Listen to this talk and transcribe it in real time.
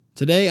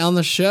Today on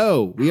the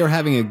show, we are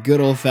having a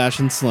good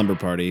old-fashioned slumber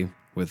party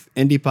with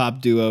indie pop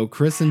duo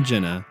Chris and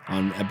Jenna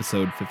on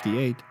episode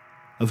 58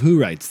 of Who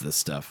Writes This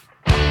Stuff.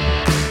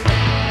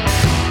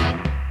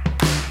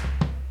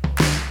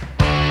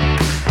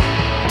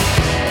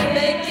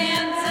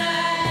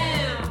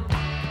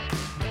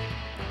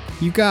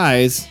 You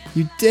guys,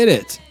 you did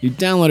it! You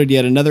downloaded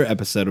yet another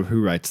episode of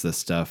Who Writes This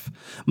Stuff.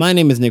 My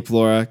name is Nick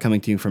Flora, coming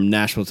to you from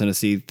Nashville,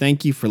 Tennessee.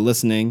 Thank you for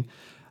listening.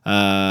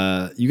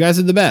 You guys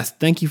are the best.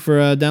 Thank you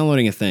for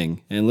downloading a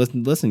thing and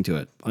listening to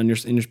it in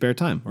your spare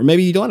time. Or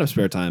maybe you don't have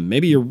spare time.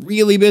 Maybe you're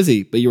really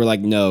busy, but you were like,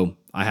 no,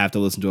 I have to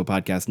listen to a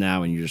podcast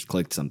now, and you just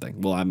clicked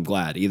something. Well, I'm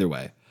glad either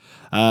way.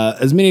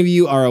 As many of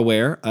you are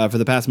aware, for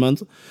the past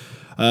month,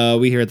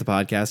 we here at the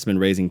podcast have been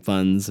raising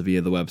funds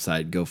via the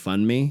website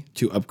GoFundMe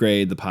to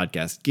upgrade the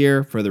podcast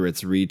gear, further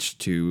its reach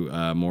to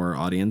more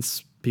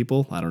audience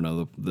people. I don't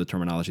know the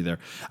terminology there.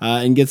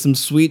 And get some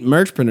sweet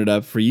merch printed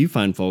up for you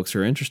fine folks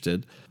who are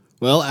interested.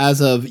 Well, as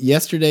of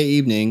yesterday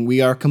evening,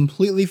 we are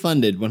completely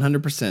funded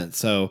 100%.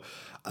 So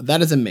that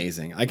is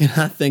amazing. I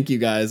cannot thank you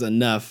guys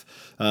enough,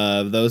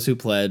 those who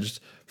pledged,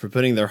 for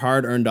putting their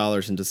hard-earned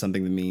dollars into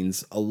something that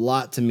means a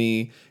lot to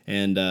me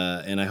and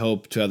I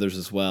hope to others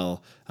as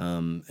well.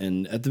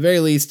 And at the very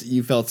least,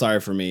 you felt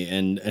sorry for me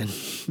and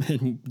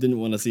didn't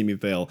want to see me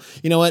fail.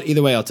 You know what?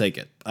 Either way, I'll take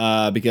it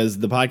because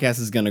the podcast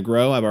is going to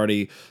grow. I've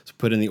already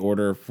put in the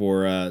order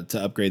for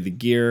to upgrade the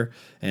gear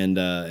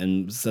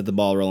and set the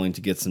ball rolling to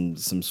get some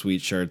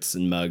sweet shirts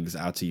and mugs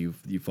out to you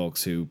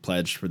folks who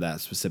pledged for that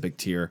specific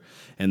tier.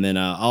 And then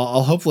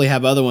I'll hopefully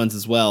have other ones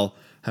as well.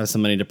 Have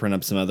some money to print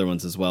up some other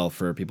ones as well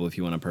for people if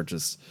you want to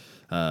purchase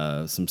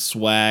some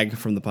swag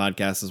from the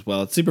podcast as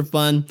well. It's super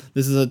fun.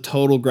 This is a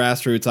total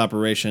grassroots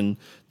operation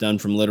done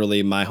from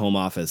literally my home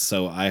office.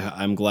 So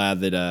I'm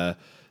glad that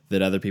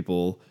other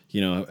people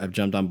have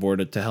jumped on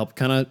board to help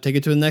kind of take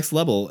it to the next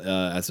level,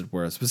 as it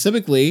were.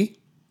 Specifically,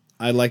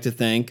 I'd like to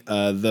thank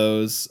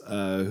those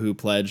who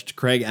pledged: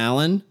 Craig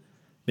Allen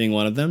being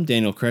one of them,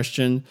 Daniel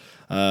Christian,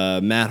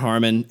 Matt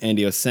Harmon,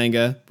 Andy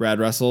Osenga, Brad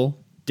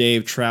Russell,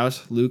 Dave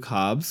Trout, Luke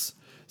Hobbs,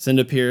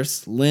 Cinda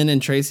Pierce, Lynn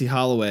and Tracy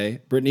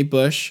Holloway, Brittany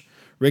Bush,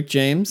 Rick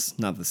James,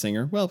 not the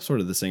singer, well, sort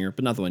of the singer,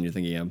 but not the one you're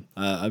thinking of.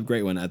 A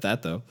great one at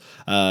that, though.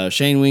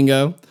 Shane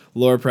Wingo,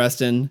 Laura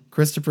Preston,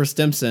 Christopher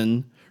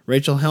Stimson,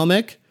 Rachel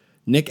Helmick,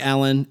 Nick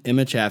Allen,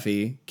 Emma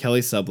Chaffee,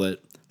 Kelly Sublett,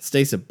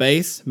 Stacey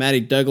Bass, Maddie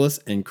Douglas,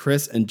 and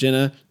Chris and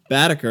Jenna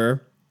Badaker.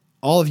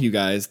 All of you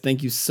guys,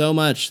 thank you so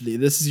much.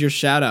 This is your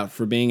shout out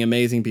for being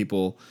amazing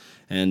people.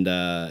 And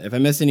if I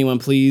missed anyone,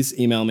 please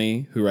email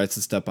me,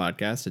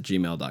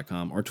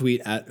 whowritesthistuffpodcast@gmail.com, or tweet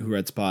at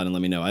whowritespod and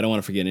let me know. I don't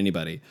want to forget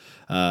anybody.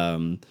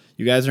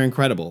 You guys are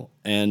incredible,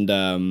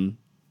 and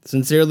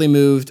sincerely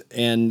moved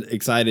and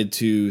excited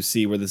to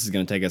see where this is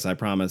going to take us. I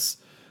promise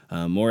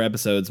more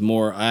episodes,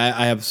 more.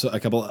 I have a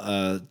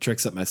couple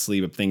tricks up my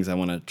sleeve of things I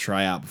want to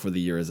try out before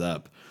the year is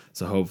up.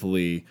 So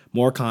hopefully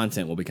more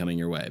content will be coming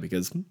your way,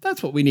 because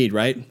that's what we need,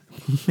 right?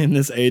 In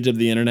this age of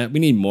the internet, we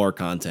need more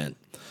content.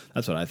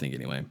 That's what I think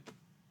anyway.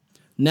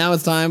 Now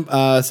it's time,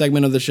 a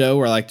segment of the show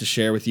where I like to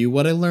share with you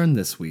what I learned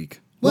this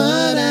week. What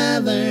I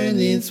learned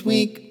this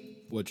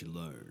week. What you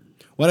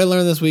learned. What I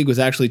learned this week was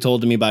actually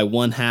told to me by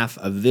one half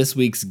of this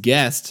week's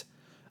guest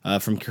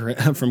from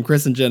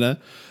Chris and Jenna,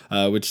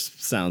 which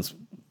sounds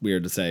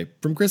weird to say.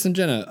 From Chris and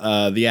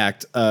Jenna, the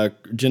act.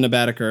 Jenna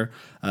Badaker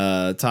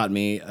taught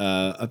me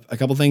a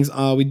couple things.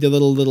 We did a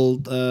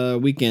little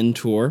weekend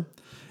tour,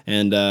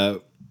 and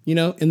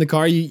in the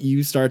car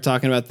you start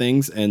talking about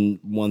things, and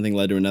one thing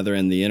led to another,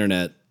 and the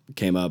internet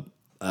came up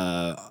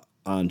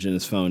on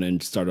Jenna's phone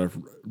and started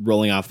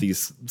rolling off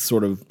these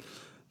sort of.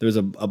 There's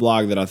a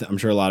blog that I'm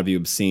sure a lot of you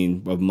have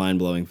seen of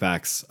mind-blowing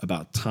facts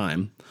about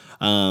time.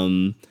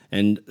 And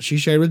she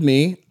shared with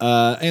me,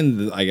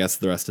 and I guess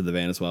the rest of the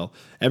van as well.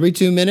 Every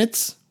 2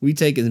 minutes, we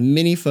take as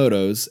many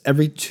photos.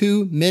 Every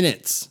 2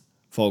 minutes,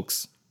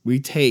 folks,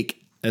 we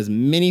take as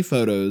many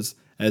photos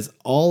as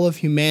all of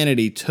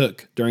humanity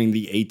took during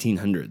the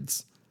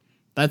 1800s.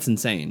 That's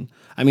insane.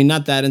 I mean,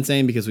 not that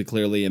insane, because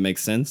it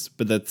makes sense,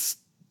 but that's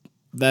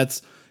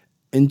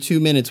in 2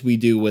 minutes we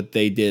do what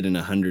they did in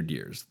 100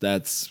 years.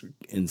 That's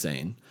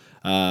insane.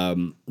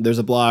 There's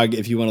a blog,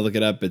 if you want to look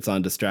it up, it's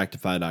on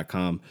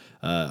distractify.com.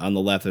 On the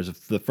left, there's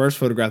the first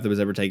photograph that was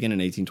ever taken in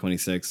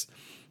 1826.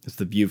 It's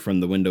the view from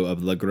the window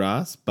of Le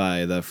Gras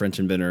by the French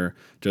inventor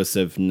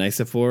Joseph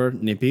Nicephore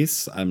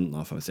Niépce. I don't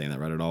know if I'm saying that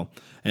right at all.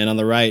 And on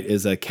the right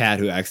is a cat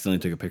who accidentally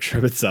took a picture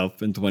of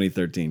itself in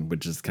 2013,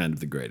 which is kind of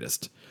the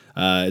greatest.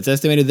 It's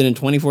estimated that in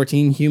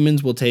 2014,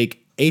 humans will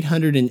take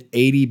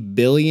 880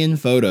 billion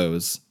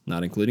photos,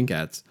 not including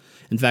cats.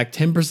 In fact,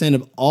 10%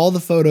 of all the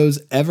photos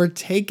ever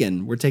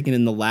taken were taken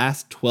in the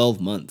last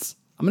 12 months.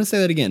 I'm going to say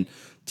that again.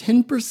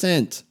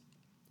 10%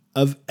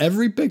 of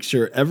every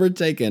picture ever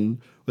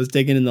taken was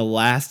taken in the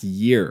last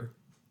year.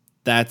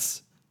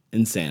 That's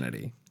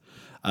insanity.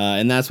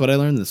 And that's what I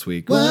learned this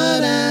week. What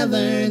I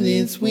learned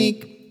this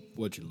week.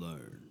 What you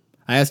learned.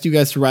 I asked you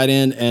guys to write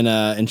in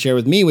and share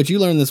with me what you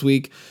learned this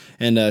week.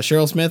 And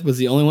Cheryl Smith was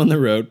the only one that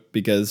wrote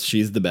because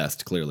she's the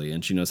best, clearly,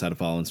 and she knows how to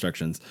follow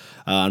instructions.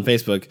 On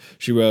Facebook,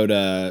 she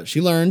wrote,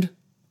 she learned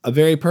a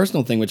very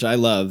personal thing, which I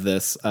love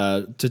this,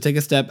 to take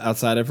a step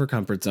outside of her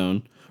comfort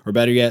zone, or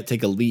better yet,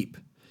 take a leap.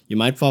 You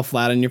might fall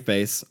flat on your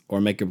face or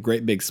make a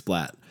great big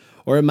splat,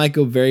 or it might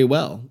go very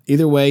well.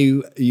 Either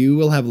way, you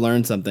will have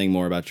learned something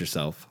more about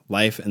yourself,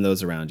 life, and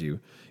those around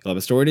you. You'll have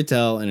a story to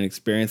tell and an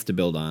experience to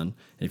build on.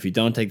 And if you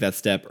don't take that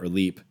step or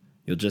leap,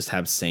 you'll just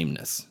have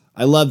sameness.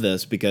 I love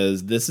this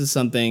because this is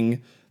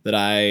something that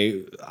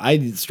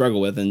I struggle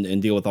with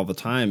and deal with all the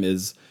time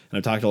is, and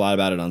I've talked a lot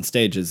about it on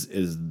stage, is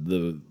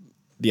the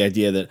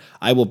idea that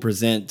I will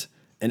present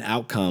an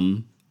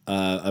outcome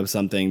of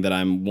something that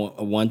I'm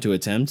want to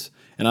attempt,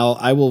 and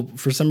I will,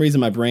 for some reason,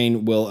 my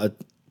brain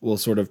will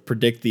sort of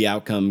predict the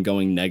outcome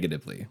going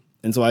negatively,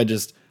 and so I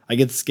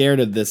get scared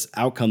of this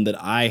outcome that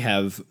I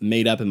have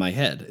made up in my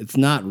head. It's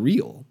not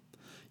real.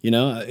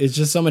 It's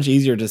just so much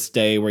easier to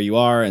stay where you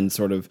are and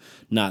sort of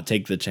not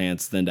take the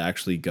chance than to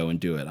actually go and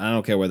do it. I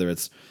don't care whether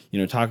it's,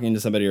 talking to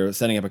somebody or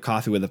setting up a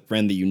coffee with a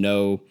friend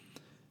that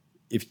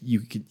if you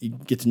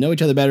get to know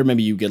each other better,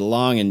 maybe you get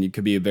along and it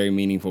could be a very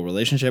meaningful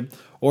relationship,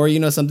 or,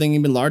 something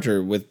even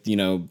larger with,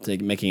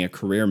 making a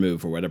career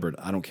move or whatever.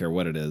 I don't care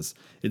what it is.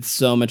 It's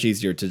so much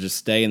easier to just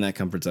stay in that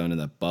comfort zone, in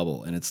that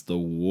bubble. And it's the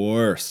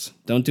worst.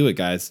 Don't do it,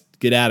 guys.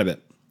 Get out of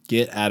it.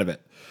 Get out of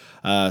it.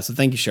 So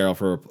thank you, Cheryl,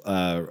 for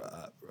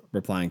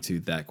replying to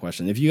that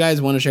question. If you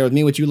guys want to share with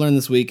me what you learned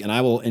this week, and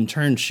I will in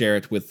turn share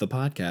it with the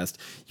podcast,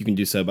 you can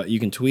do so, but you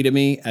can tweet at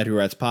me at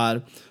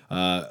WhoWritesPod,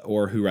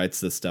 or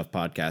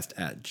WhoWritesThisStuffPodcast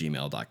at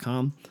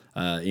gmail.com.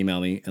 Email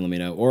me and let me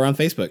know. Or on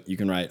Facebook, you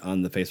can write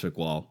on the Facebook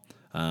wall,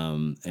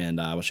 and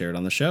I will share it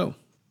on the show.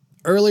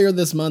 Earlier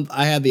this month,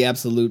 I had the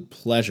absolute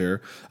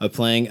pleasure of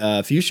playing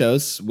a few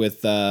shows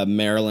with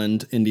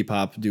Maryland indie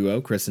pop duo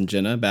Chris and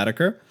Jenna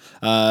Badaker,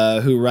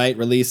 who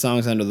release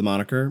songs under the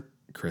moniker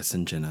Chris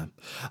and Jenna.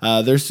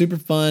 They're super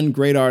fun,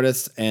 great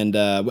artists, and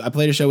I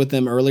played a show with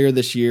them earlier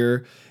this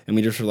year, and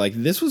we just were like,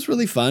 this was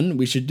really fun.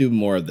 We should do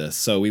more of this.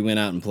 So we went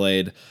out and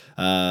played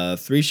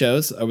 3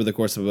 shows over the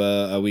course of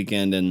a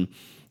weekend, and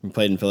we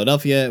played in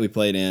Philadelphia, we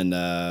played in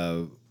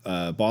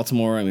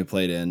Baltimore, and we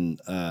played in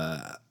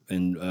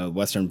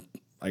Western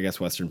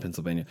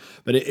Pennsylvania.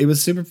 But it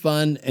was super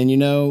fun, and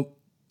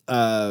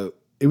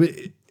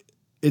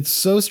it's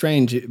so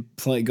strange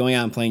going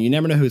out and playing. You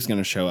never know who's going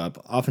to show up.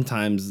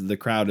 Oftentimes, the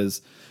crowd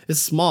is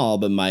small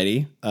but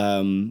mighty.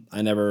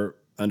 I never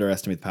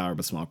underestimate the power of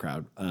a small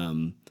crowd.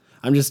 I'm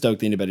just stoked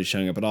that anybody's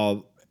showing up at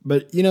all.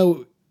 But,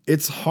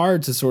 it's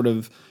hard to sort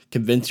of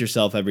convince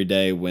yourself every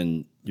day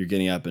when you're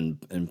getting up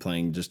and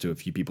playing just to a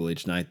few people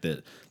each night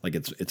that, like,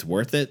 it's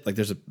worth it. Like,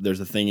 there's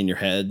a thing in your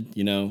head,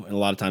 and a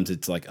lot of times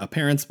it's like a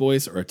parent's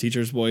voice or a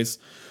teacher's voice,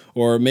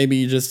 or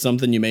maybe just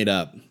something you made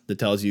up that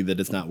tells you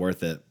that it's not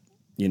worth it.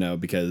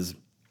 Because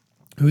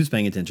who's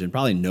paying attention?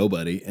 Probably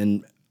nobody.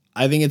 And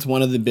I think it's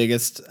one of the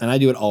biggest, and I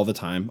do it all the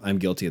time. I'm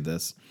guilty of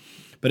this,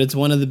 but it's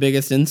one of the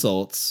biggest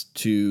insults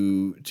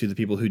to the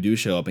people who do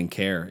show up and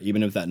care,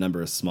 even if that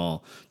number is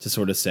small, to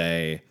sort of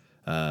say,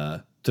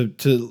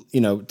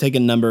 to take a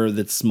number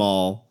that's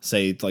small,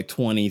 say like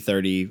 20,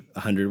 30,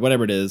 100,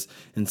 whatever it is,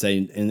 and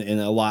say, and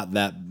allot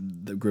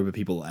the group of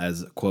people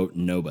as, quote,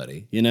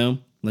 nobody,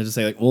 Let's just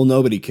say, like, well,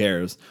 nobody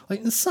cares.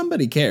 Like,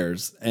 somebody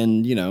cares.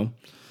 And,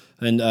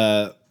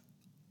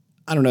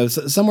 I don't know,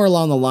 somewhere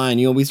along the line,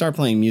 we start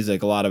playing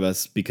music, a lot of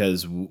us,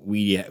 because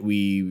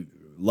we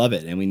love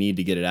it and we need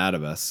to get it out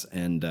of us.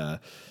 And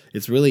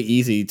it's really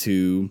easy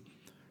to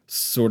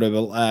sort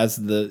of, as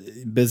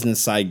the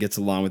business side gets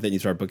along with it, and you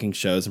start booking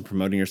shows and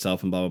promoting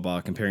yourself and blah, blah, blah,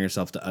 comparing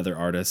yourself to other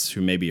artists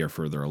who maybe are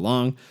further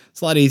along.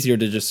 It's a lot easier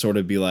to just sort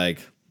of be like,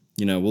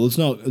 well, it's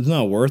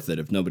not worth it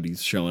if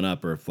nobody's showing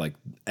up, or if like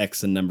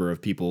X number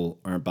of people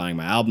aren't buying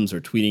my albums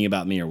or tweeting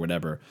about me or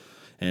whatever.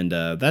 And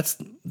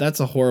that's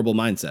a horrible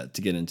mindset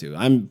to get into.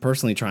 I'm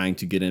personally trying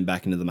to get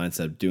back into the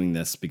mindset of doing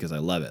this because I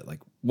love it.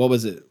 Like, what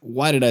was it?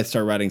 Why did I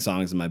start writing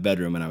songs in my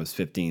bedroom when I was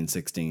 15,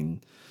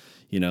 16?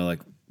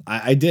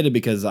 I did it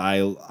because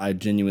I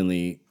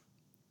genuinely,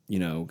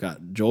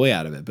 got joy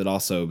out of it, but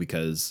also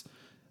because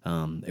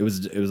it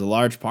was a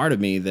large part of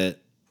me that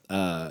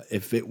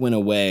if it went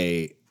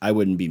away, I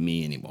wouldn't be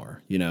me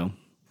anymore. No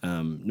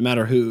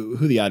matter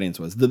who the audience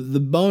was.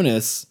 The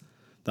bonus,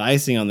 the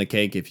icing on the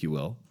cake, if you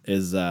will,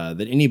 is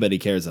that anybody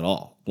cares at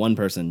all. One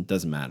person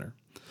doesn't matter.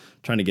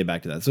 Trying to get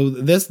back to that. So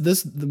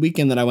this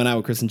weekend that I went out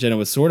with Chris and Jenna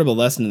was sort of a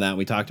lesson in that.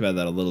 We talked about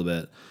that a little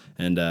bit,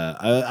 and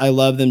I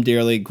love them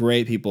dearly.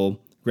 Great people,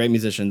 great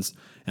musicians,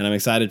 and I'm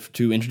excited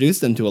to introduce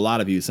them to a lot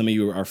of you. Some of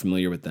you are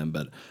familiar with them,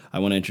 but I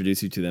want to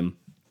introduce you to them.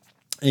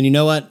 And you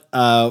know what?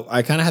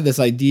 I kind of had this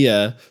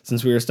idea,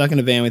 since we were stuck in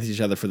a van with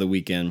each other for the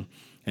weekend,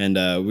 and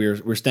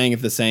we're staying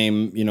at the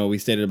same. We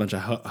stayed at a bunch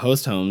of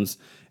host homes.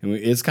 And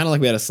it's kind of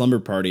like we had a slumber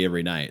party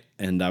every night.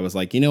 And I was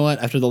like, you know what?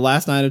 After the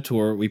last night of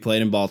tour, we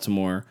played in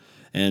Baltimore,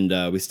 and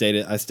I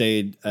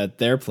stayed at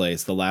their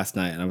place the last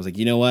night. And I was like,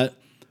 you know what?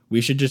 We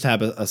should just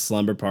have a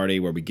slumber party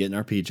where we get in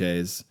our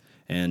PJs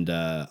And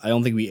I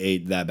don't think we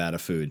ate that bad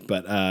of food,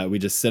 but we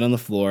just sit on the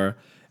floor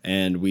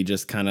and we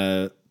just kind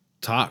of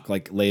talk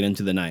like late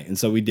into the night. And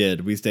so we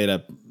did. We stayed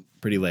up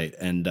pretty late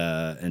and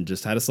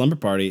just had a slumber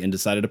party and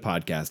decided to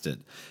podcast it.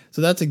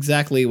 So that's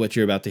exactly what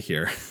you're about to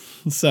hear.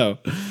 So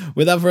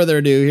without further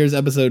ado, here's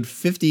episode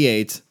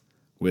 58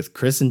 with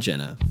Chris and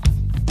Jenna.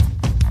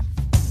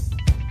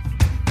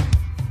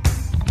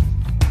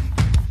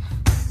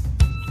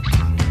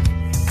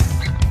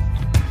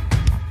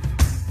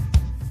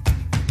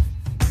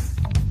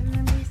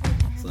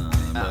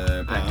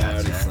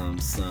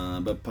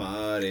 Slumber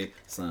party,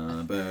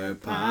 slumber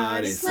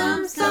party,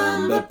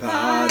 slumber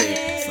party,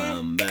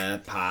 slumber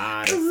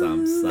party,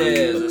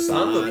 There's a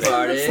slumber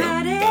party,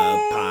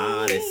 slumber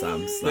party,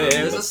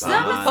 There's a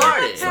slumber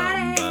party,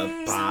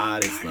 slumber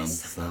party,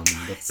 slumber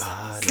party,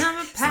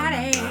 Slumber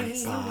party.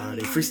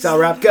 party. Freestyle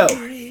rap, go.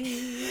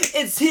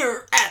 It's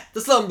here at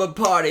the slumber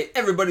party.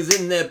 Everybody's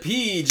in their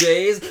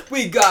PJs.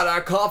 We got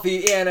our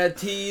coffee and our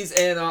teas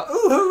and our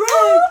ooh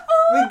hooray.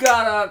 We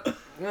got our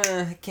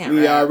can't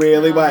We rap. are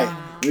really white.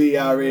 We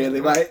are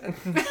really white.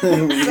 We are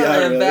Something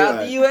really about the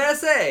white.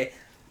 USA.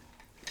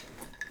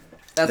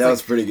 That's That like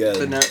was pretty good.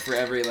 the note for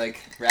every like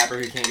rapper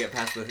who can't get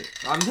past the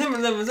I'm him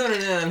and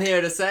I'm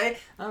here to say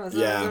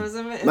Yeah.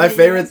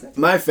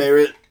 My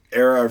favorite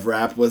era of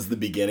rap was the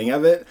beginning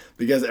of it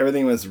because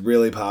everything was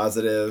really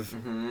positive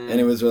and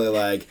it was really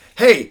like,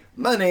 hey,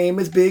 my name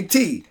is Big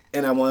T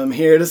and I'm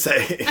here to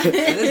say.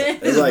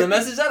 This is like- the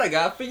message that I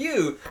got for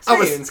you. I Stay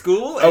was- in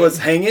school. I was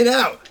hanging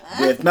out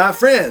with my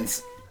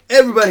friends.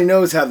 Everybody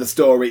knows how the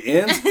story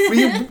ends.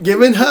 We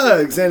giving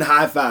hugs and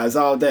high fives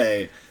all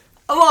day.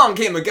 Along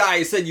came a guy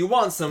who said, "You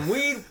want some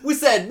weed?" We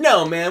said,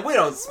 "No, man, we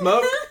don't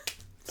smoke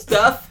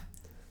stuff.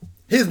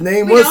 His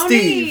name We was don't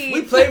Steve. need-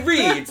 We play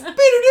reeds."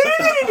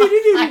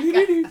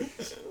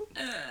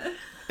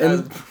 That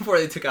was before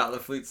they took out the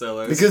flute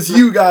solos. Because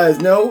you guys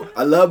know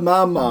I love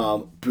my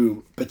mom.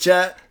 Boo,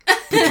 pa-chat,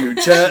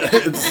 pa-choo-chat.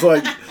 It's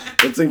like,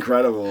 it's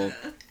incredible.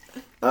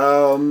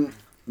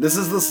 This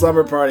is the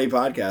Slumber Party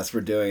podcast.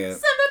 We're doing it.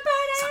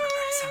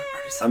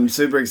 I'm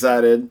super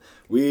excited.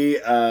 We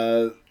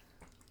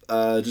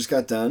just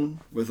got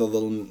done with a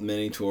little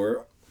mini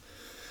tour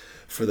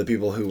for the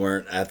people who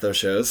weren't at those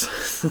shows,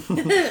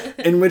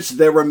 in which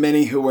there were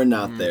many who were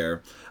not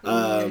there.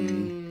 I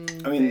mean,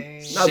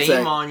 not Shame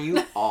saying on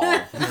you all.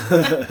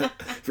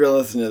 if you're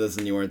listening to this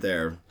and you weren't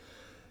there,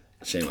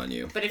 shame on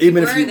you. But if you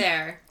were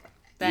there,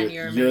 then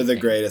you're the amazing.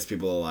 greatest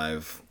people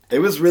alive. It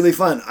was really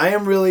fun. I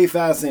am really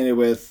fascinated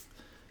with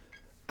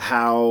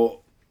how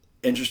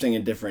interesting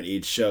and different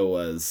each show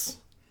was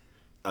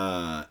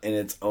in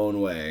its own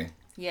way.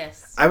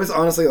 Yes. I was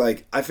honestly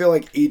like, I feel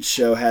like each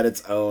show had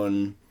its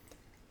own.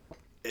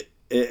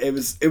 It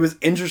was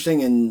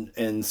interesting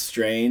and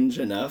strange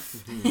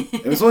enough.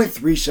 It was only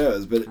 3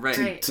 shows, but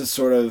Right. to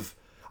sort of,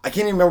 I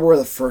can't even remember where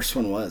the first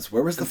one was.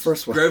 Where was the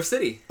first one? Grove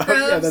City. Oh, yeah,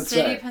 Grove that's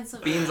City, right.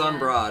 Pennsylvania. Beans on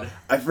Broad.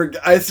 I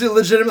forgot. I still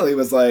legitimately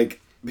was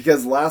like,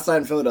 because last night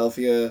in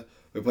Philadelphia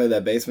we played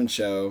that basement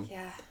show,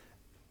 Yeah.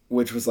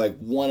 which was like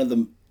one of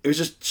the. It was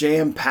just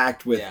jam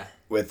packed with Yeah.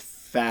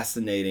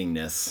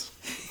 fascinatingness.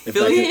 If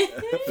Philly, I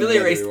could- Philly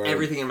if erased every word.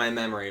 everything in my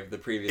memory of the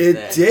previous It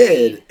day.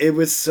 did. It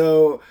was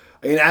so.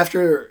 I mean,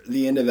 after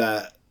the end of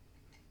that,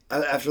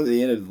 after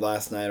the end of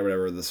last night or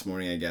whatever, this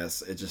morning, I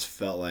guess it just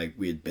felt like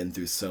we had been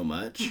through so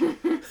much,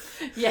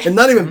 Yeah. and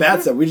not even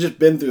bad stuff. We just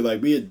been through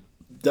like we had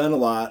done a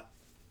lot.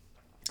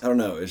 I don't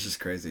know. It's just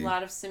crazy. A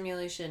lot of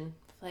simulation.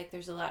 Like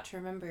there's a lot to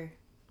remember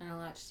and a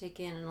lot to take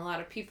in and a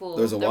lot of people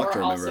There's a that walk were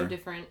to also remember.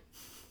 different.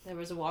 There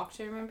was a walk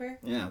to remember.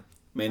 Yeah,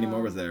 Mandy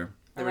Moore was there.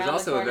 There was Around the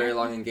also a corner. very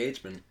long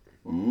engagement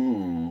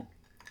Ooh.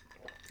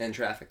 and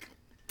traffic.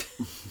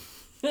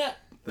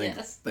 Thanks,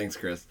 Yes. thanks,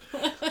 Chris.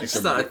 Thanks Just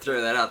for, thought I'd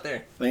throw that out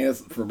there.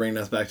 thanks for bringing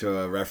us back to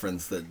a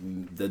reference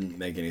that didn't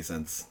make any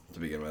sense to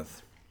begin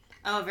with.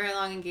 Oh, a very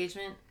long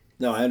engagement.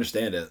 No, I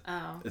understand it.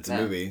 Oh, It's a Yeah.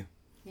 movie.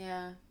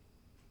 yeah.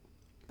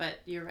 But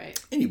you're right.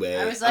 Anyway,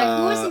 I was like,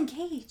 who was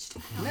engaged?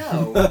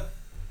 No.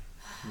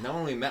 No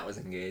one we met was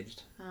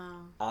engaged.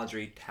 Oh.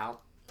 Audrey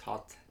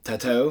Tattoo?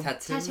 Tattoo?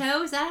 Is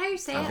that how you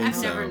say I it? think I've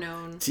so. never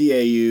known.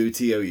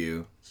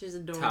 T-A-U-T-O-U. She's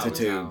adorable. Tao.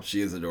 Tattoo. Tao. She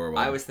is adorable.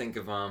 I always think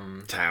of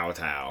Tao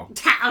Tao.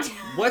 Tao.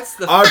 what's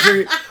the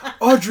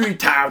Audrey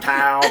Tao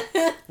Tao.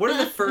 what are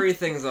the furry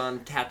things on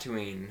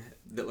Tatooine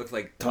that look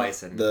like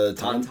bison? The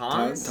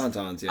tauntauns.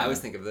 Tauntauns, yeah. I always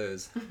think of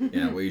those.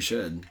 Yeah, well, you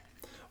should.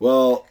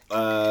 Well,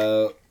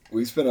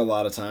 we spent a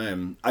lot of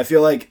time. I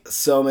feel like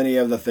so many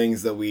of the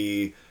things that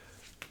we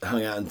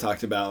hung out and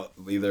talked about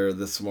either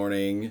this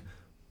morning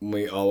when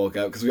we all woke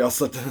up, because we all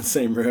slept in the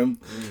same room.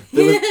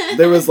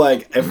 There was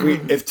like,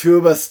 if 2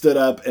 of us stood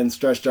up and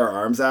stretched our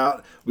arms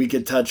out, we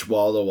could touch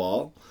wall to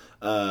wall.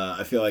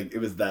 I feel like it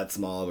was that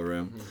small of a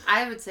room.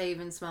 I would say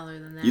even smaller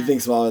than that. You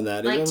think smaller than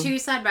that? like even? 2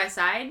 side by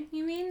side?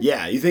 You mean?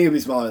 Yeah, you think it'd be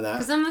smaller than that?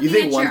 Because I'm You looking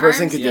think at one your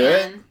person arms could do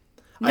it? span.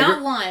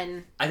 Not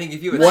one. I think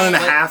if you had One and a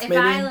split- half, If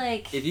maybe? I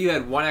like. If you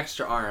had one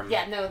extra arm,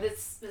 Yeah, no,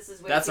 this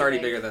is way that's too already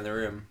big. bigger than the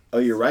room. Oh,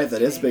 you're right.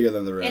 That is Big. bigger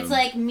than the room. It's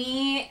like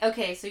me.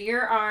 Okay, so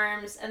your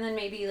arms, and then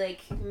maybe like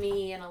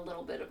me and a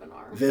little bit of an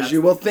arm.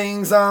 visual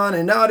things on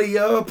an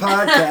audio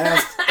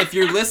podcast. If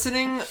you're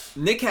listening,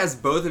 Nick has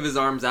both of his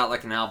arms out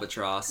like an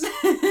albatross.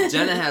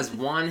 Jenna has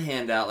one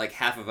hand out like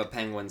half of a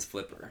penguin's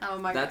flipper. Oh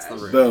my That's gosh.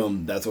 the room.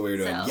 Boom. That's what we were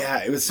doing. So, Yeah,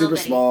 it was little super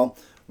bitty. small.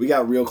 We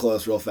got real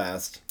close, real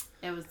fast.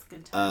 It was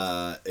good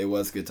time. It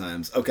was good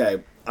times.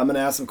 Okay, I'm gonna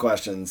ask some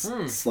questions,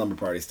 slumber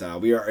party style.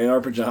 We are in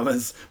our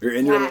pajamas.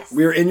 Yes.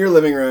 We were in your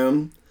living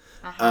room,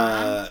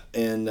 Uh-huh.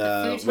 in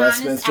Futon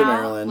Westminster, is out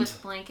Maryland.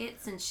 with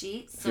blankets and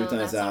sheets, so Futon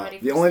that's is out. already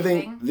for The only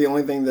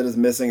sleeping. thing that is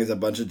missing is a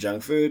bunch of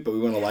junk food, but we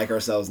want to like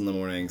ourselves in the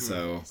morning,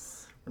 so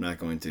Yes. we're not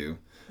going to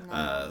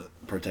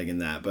partake in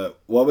that. But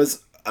what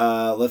was?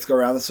 Let's go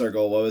around the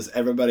circle. What was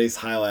everybody's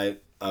highlight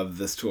of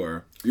this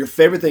tour? Your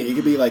favorite thing? It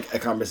could be like a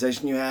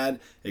conversation you had.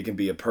 It can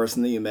be a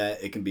person that you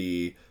met. It can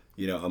be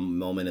a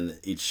moment in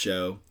each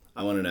show.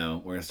 I want to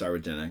know. We're gonna start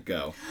with Jenna.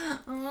 Go.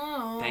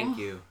 Oh. Thank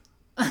you.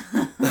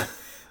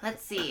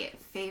 Let's see.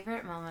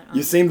 Favorite moment.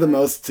 You seemed the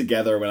most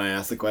together when I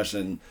asked the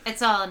question.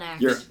 It's all an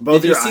act.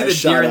 Both Did you your see eyes the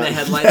shot deer in up. the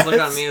headlights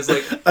look on me? It was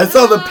like, I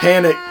saw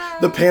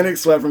the panic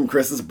sweat from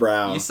Chris's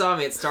brow. you saw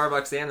me at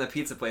Starbucks and the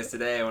pizza place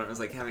today when it was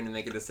like having to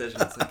make a decision.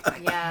 It's like, I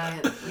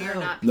Yeah, we are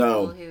not people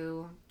No.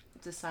 who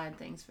decide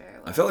things very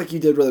well. I felt like you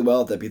did really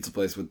well at that pizza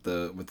place with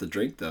the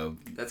drink though.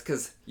 That's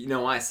because, you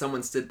know why?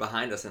 Someone stood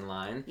behind us in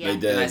line. Yeah. They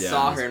did. And I yeah.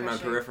 saw her in my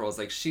For sure. peripherals,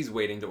 like, she's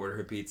waiting to order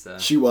her pizza.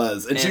 She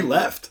was, and she And-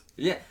 left.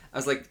 Yeah. I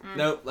was like,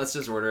 nope, let's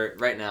just order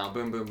it right now.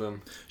 Boom, boom,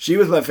 boom. She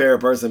was my favorite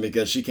person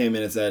because she came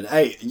in and said,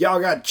 "Hey, y'all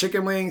got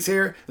chicken wings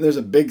here?" And there's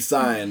a big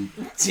sign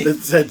that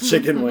said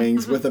 "chicken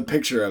wings" with a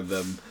picture of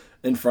them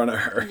in front of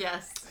her.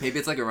 Yes. Maybe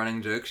it's like a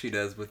running joke she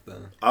does with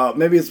the...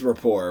 Maybe it's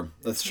rapport.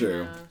 That's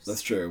true. knows?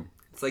 That's true.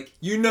 It's like,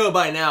 you know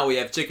by now we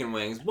have chicken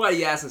wings. Why do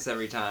you ask us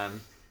every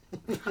time?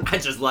 I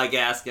just like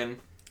asking.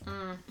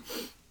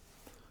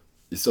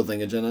 You still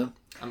thinking, Jenna?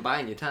 I'm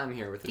buying you time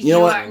here with this. You know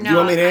You what? are- Do you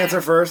want me to no, answer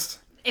first?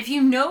 If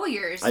you know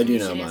yours, I then do you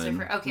know should answer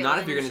mine. for. Okay, Not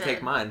well, if you're then going to you take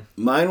should. mine.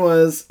 Mine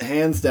was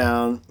hands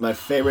down my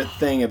favorite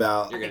thing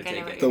about You're going I to think I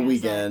know take what it. the you're gonna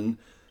weekend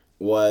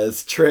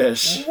was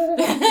Trish.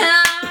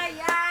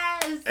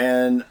 Yes.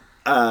 And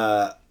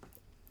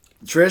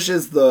Trish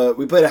is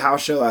we played a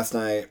house show last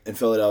night in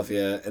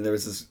Philadelphia, and there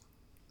was this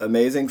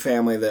amazing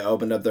family that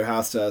opened up their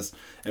house to us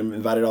and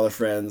invited all their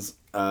friends.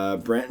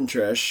 Brent and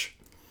Trish,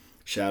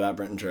 shout out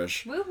Brent and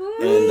Trish, Woo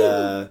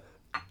woo.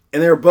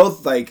 and they were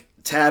both like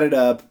tatted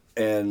up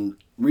and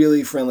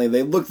really friendly.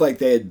 They looked like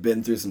they had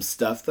been through some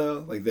stuff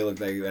though. Like they looked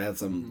like they had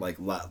some like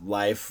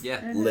life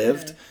Yeah.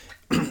 lived,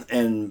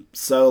 and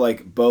so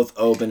like both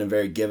open and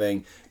very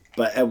giving.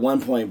 But at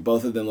one point,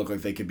 both of them looked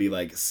like they could be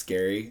like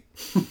scary.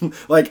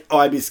 Like, oh,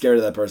 I'd be scared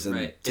of that person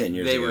Right. 10 If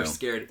years they ago. were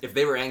scared. If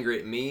they were angry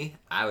at me,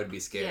 I would be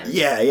scared.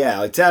 Yeah,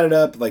 like tatted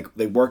up, like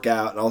they work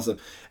out and also.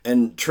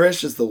 And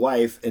Trish is the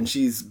wife, and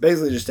she's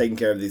basically just taking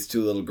care of these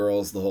two little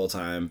girls the whole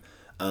time,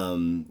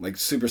 like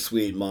super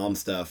sweet mom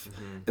stuff.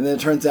 And then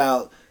it turns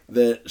out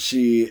that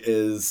she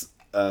is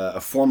a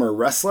former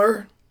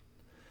wrestler.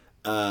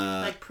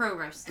 Like pro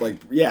wrestling.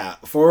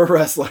 Former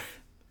wrestler.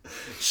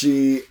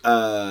 She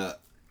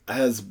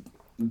has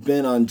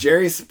been on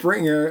Jerry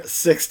Springer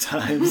 6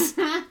 times.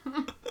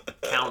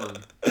 Count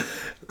them.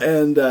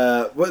 And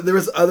there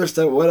was other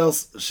stuff. What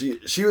else?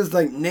 She was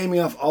like naming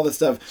off all the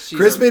stuff. She's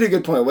Chris a- made a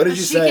good point. What did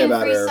you she say can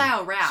about her?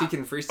 freestyle rap. She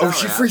can freestyle Oh,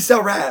 she rap.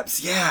 freestyle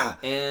raps. Yeah,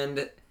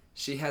 And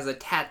she has a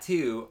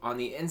tattoo on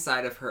the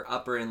inside of her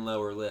upper and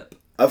lower lip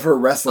of her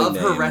wrestling of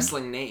name. her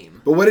wrestling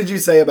name. But what did you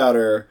say about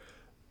her?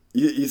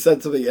 You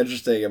said something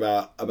interesting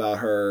about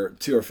her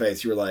to her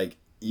face. You were like,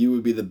 you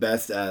would be the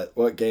best at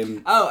what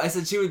game? Oh, I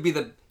said she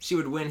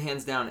would win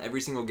hands down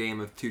every single game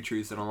of Two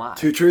Truths and a Lie.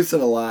 2 truths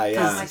and a lie.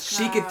 Yeah. Oh my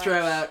She could gosh.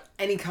 throw out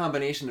any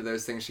combination of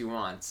those things she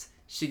wants.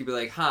 She could be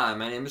like, "Hi,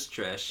 my name is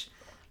Trish.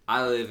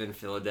 I live in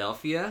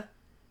Philadelphia.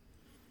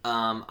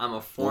 I'm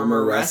a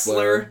former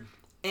wrestler,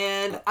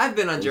 and I've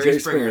been on Jerry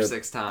Springer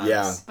 6 times."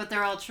 Yeah. But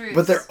they're all true.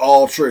 But they're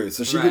all true.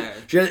 So she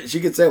Right. she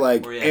could say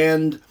like, Or, yeah.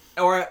 and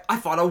Or I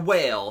fought a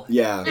whale in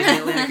yeah, the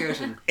Atlantic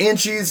Ocean. and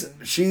she's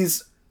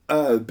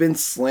been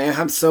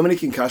had so many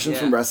concussions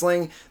Yeah. from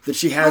wrestling that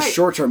she has Right.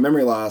 short-term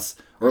memory loss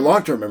or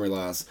long-term memory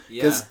loss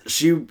because Yeah.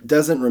 she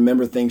doesn't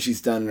remember things she's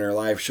done in her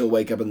life. She'll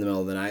wake up in the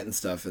middle of the night and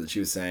stuff that she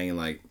was saying, and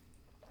like,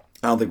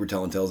 I don't think we're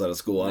telling tales out of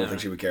school. I don't No.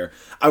 think she would care.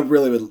 I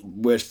really would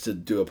wish to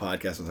do a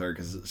podcast with her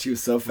because she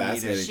was so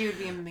fascinating. she would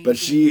be amazing. But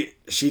she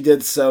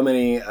did so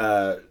many.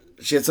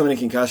 She had so many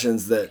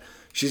concussions that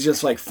she's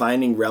just like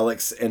finding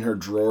relics in her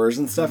drawers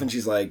and stuff. And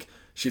she's like,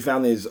 she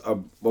found these.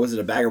 What was it?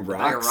 A bag of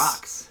rocks. Bag of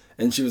rocks.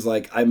 And she was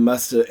like, I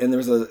must have. And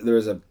there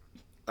was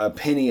a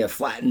penny, a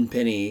flattened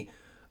penny,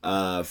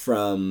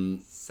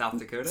 from South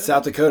Dakota.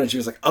 South Dakota. And she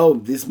was like, oh,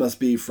 this must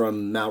be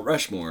from Mount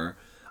Rushmore.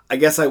 I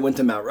guess I went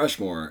to Mount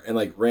Rushmore and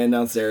like ran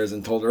downstairs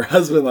and told her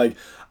husband like,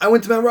 I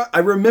went to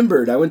I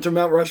went to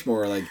Mount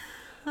Rushmore, like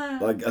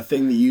a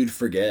thing that you'd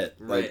forget.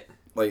 Right. Like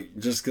like,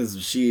 just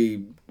because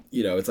she,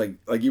 you know, it's like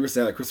you were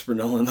saying, like Christopher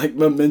Nolan, like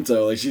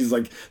Memento, like she's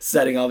like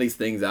setting all these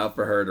things out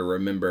for her to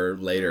remember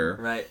later.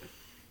 Right.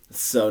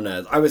 So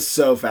nuts. I was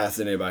so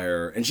fascinated by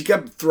her, and she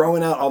kept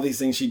throwing out all these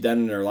things she'd done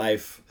in her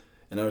life,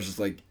 and I was just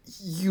like,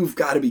 you've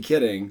got to be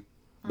kidding.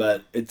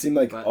 But it seemed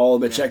like all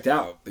of it checked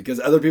out, because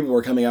other people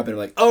were coming up and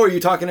like, oh, are you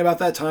talking about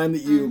that time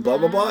that you blah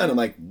blah blah? And I'm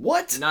like,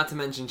 what? Not to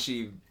mention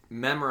she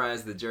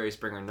memorized the Jerry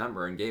Springer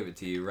number and gave it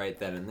to you right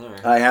then and there.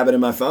 I have it in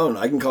my phone.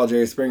 I can call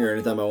Jerry Springer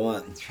anytime I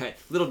want. That's right.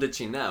 Little did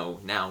she know,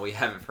 now we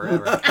have it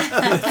forever.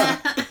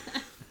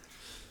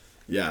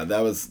 Yeah,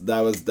 that was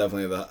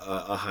definitely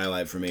a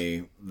highlight for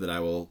me that I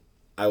will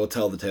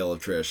tell the tale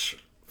of Trish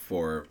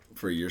for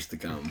years to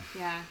come.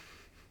 Yeah.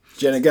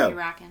 Jenna, go.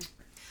 Rocking.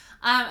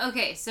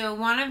 Okay, so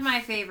one of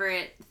my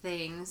favorite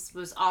things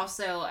was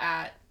also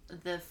at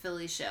the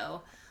Philly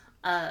show.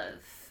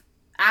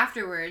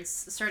 Afterwards,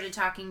 started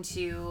talking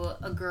to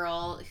a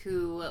girl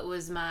who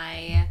was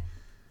my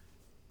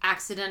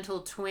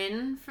accidental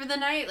twin for the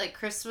night. Like,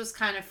 Chris was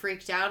kind of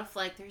freaked out of,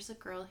 like, there's a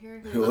girl here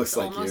who looks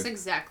like almost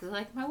exactly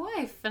like my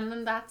wife. And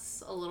then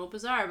that's a little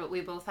bizarre, but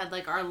we both had,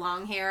 like, our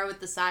long hair with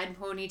the side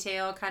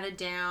ponytail kind of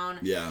down.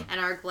 Yeah.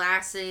 And our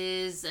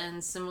glasses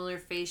and similar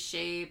face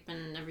shape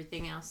and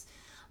everything else.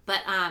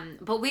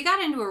 But we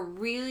got into a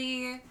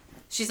really...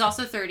 She's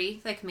also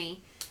 30, like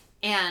me.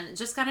 And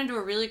just got into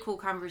a really cool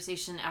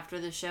conversation after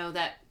the show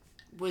that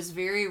was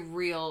very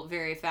real,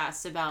 very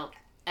fast, about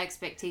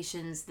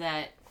expectations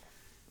that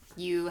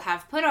you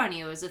have put on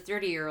you as a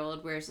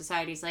 30-year-old, where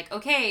society's like,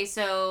 okay,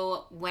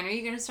 so when are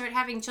you going to start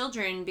having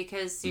children?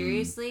 Because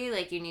seriously,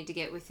 like, you need to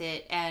get with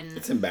it. And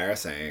it's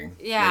embarrassing.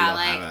 Yeah,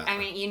 like, I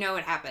mean, you know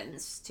what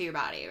happens to your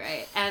body,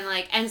 right? And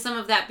like, and some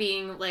of that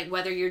being like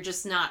whether you're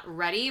just not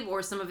ready,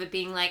 or some of it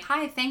being like,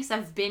 hi, thanks,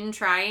 I've been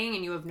trying,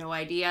 and you have no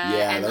idea.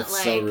 Yeah, and that's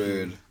like, so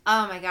rude.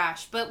 Oh my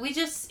gosh. But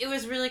it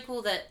was really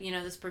cool that, you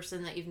know, this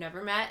person that you've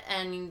never met,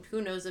 and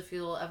who knows if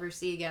you'll ever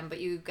see again,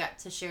 but you got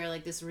to share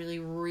like this really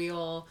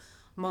real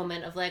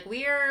moment of like,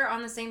 we are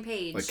on the same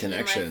page, like,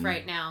 connection in life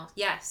right now.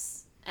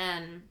 Yes.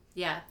 And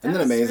yeah, isn't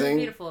that amazing? Really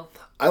beautiful.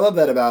 I love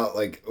that about,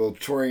 like, well,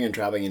 touring and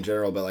traveling in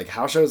general, but like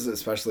house shows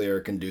especially are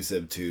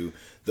conducive to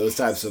those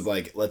types of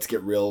like, let's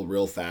get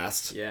real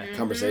fast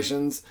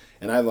conversations.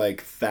 And I've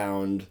like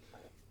found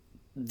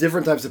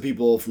different types of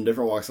people from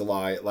different walks of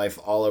life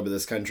all over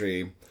this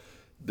country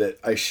that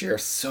I share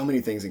so many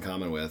things in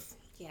common with.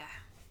 Yeah.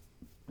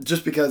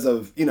 Just because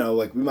of, you know,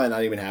 like, we might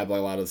not even have like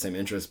a lot of the same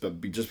interests,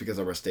 but just because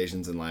of our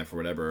stations in life or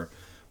whatever,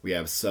 we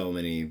have so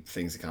many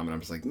things in common. I'm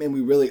just like, man, we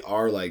really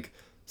are like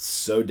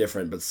so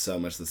different, but so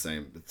much the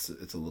same. It's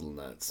a little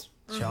nuts.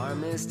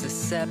 Charm is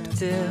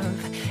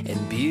deceptive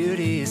and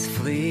beauty is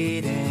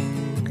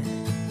fleeting.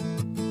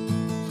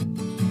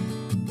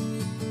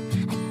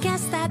 I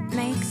guess that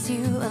makes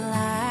you a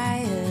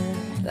liar.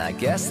 I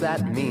guess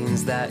that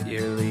means that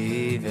you're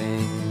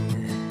leaving.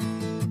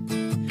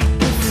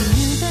 If we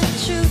knew the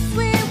truth,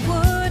 we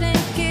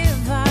wouldn't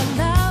give our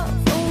love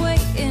away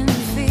in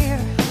fear.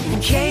 In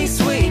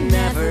case we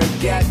never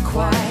get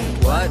quite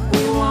what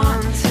we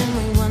want, And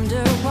we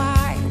wonder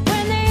why,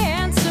 when the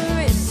answer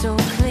is so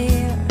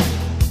clear.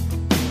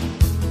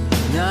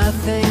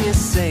 nothing is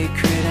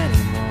sacred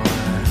anymore.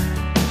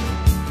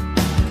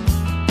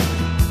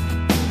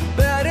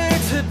 Better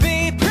to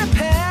be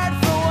prepared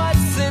for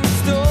what's in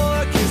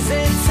store, 'cause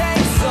it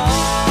takes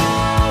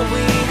all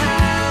we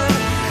have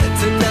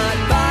to not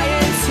buy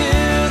into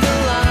the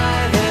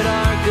lie that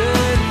our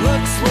good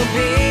looks will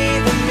be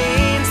the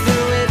means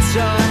through which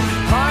our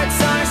hearts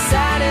are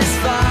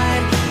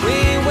satisfied. We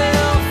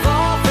will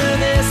fall for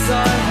this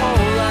our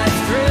whole life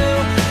through,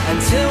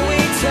 until we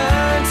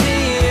turn to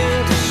you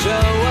to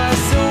show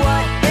us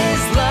what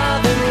is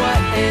love and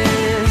what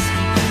is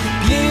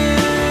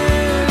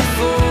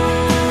beautiful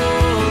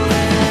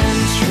and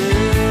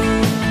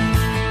true.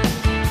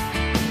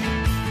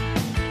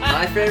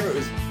 My favorite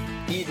was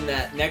eating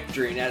that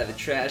nectarine out of the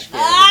trash can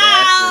in the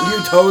bathroom. You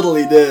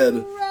totally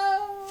did.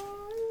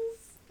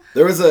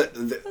 There was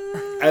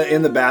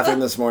in the bathroom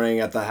this morning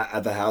at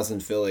the house in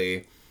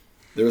Philly.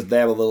 They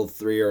have a little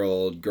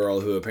 3-year-old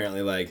girl who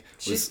apparently like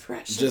She's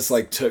precious. just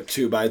like took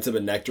 2 bites of a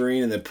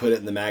nectarine and then put it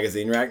in the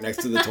magazine rack next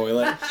to the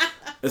toilet.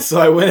 And so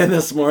I went in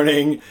this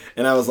morning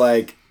and I was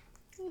like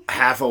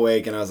half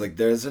awake and I was like,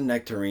 there's a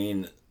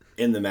nectarine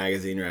in the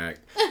magazine rack.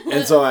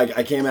 And so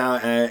I came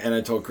out and I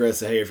told Chris,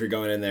 hey, if you're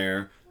going in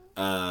there,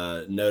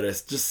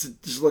 notice,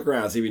 just look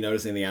around, see if you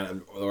notice anything out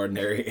of the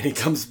ordinary. And he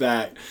comes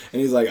back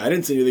and he's like, I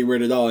didn't see anything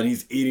weird at all. And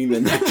he's eating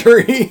the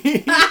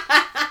nectarine.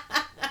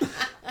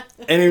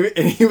 And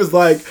he was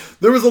like,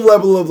 there was a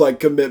level of like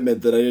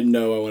commitment that I didn't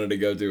know I wanted to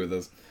go to with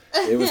this.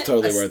 It was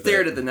totally I worth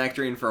stared it. at the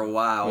nectarine for a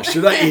while.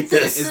 Should I eat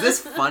this? Is this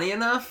funny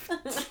enough?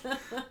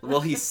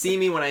 Will he see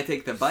me when I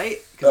take the bite?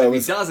 Because if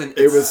he doesn't,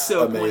 it it's was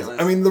so amazing.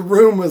 pointless. I mean, the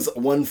room was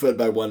 1 foot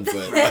by 1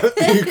 foot.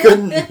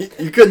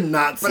 you could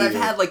not see. But I've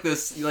it. had like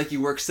this, like you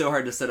work so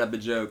hard to set up a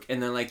joke,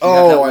 and then like you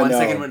have that I 1 know.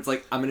 second when it's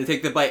like, I'm gonna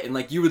take the bite, and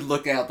like you would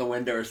look out the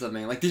window or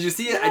something. Like, did you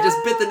see it? I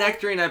just bit the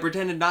nectarine. I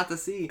pretended not to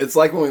see. It's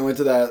like when we went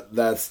to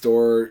that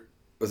store.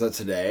 Was that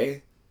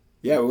today?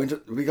 Yeah, we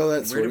go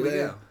that Where did we day?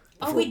 go?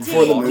 Oh, we did.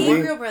 Before the movie?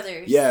 Gabriel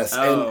Brothers. Yes,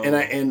 Oh.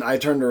 and I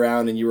turned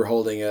around and you were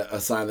holding a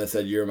sign that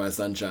said "You're my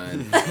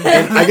sunshine,"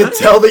 and I could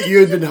tell that you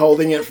had been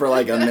holding it for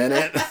like a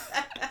minute.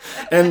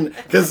 And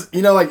because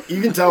like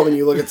you can tell when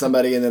you look at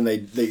somebody and then they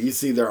you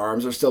see their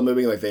arms are still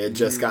moving, like they had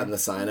just gotten the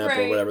sign up or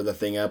Right. whatever the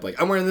thing up. Like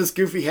I'm wearing this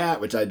goofy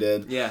hat, which I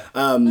did. Yeah.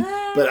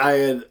 But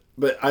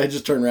I had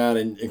just turned around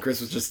and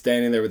Chris was just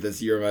standing there with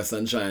this "You're my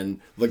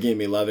sunshine" looking at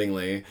me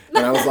lovingly,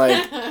 and I was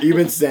like, "You've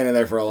been standing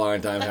there for a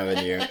long time,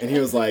 haven't you?" And he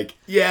was like,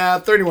 "Yeah,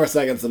 30 more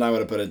seconds, and I would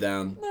have put it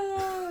down."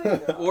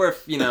 Or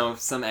if,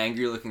 some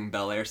angry-looking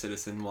Bel Air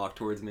citizen walked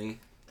towards me,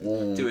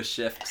 do a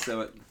shift,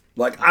 so it...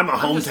 Like I'm a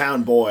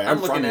hometown boy. I'm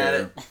from looking at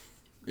here. it.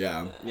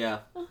 Yeah. Yeah.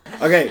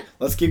 Okay,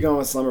 let's keep going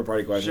with slumber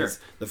party questions.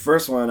 Sure. The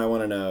first one I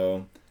want to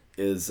know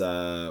is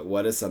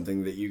what is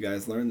something that you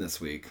guys learned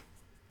this week?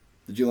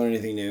 Did you learn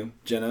anything new,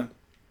 Jenna?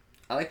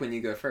 I like when you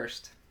go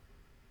first.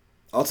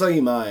 I'll tell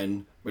you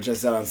mine, which I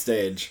said on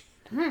stage.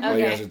 What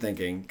you guys are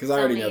thinking, because I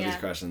already know these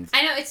questions.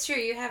 I know, it's true.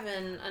 You have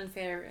an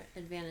unfair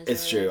advantage.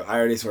 It's over true. I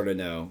already sort of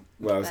know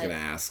what I was But- going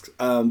to ask.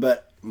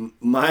 But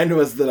mine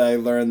was that I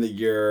learned that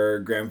your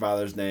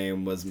grandfather's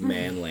name was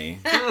Manly.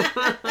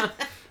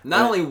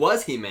 Not only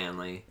was he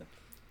manly,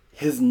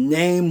 His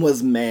name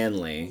was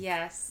Manly.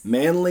 Yes.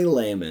 Manly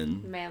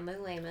Lehman. Manly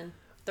Layman.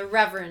 The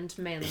Reverend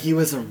Manly. He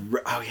was oh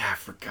yeah, I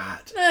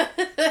forgot.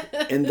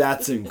 And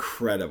that's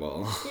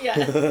incredible.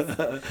 Yes.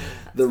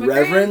 The my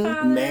Reverend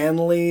grandfather.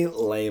 Manly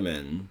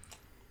Lehman.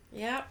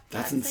 Yep.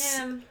 That's That's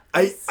him.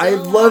 I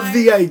Still love alive.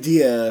 the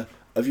idea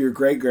of your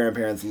great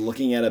grandparents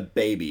looking at a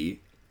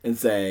baby and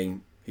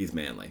saying he's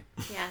manly.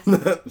 Yes.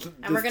 This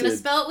And we're going to dude-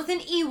 spell it with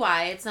an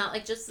EY. It's not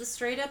like just the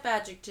straight up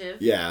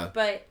adjective. Yeah.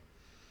 But,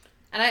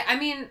 and I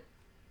mean,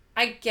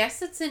 I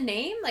guess it's a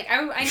name. Like,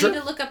 I Sure. need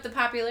to look up the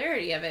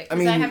popularity of it. I Because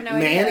mean, I have no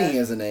Manny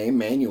idea. is a name.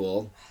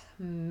 Manuel.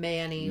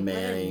 Manny.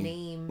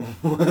 Manny.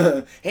 What a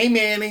name. Hey,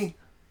 Manny.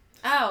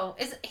 Oh,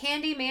 is it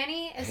Handy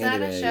Manny? Is Handy that a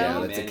Manny, show? yeah,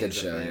 that's a Manny's kid a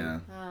show, thing. yeah.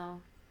 Oh,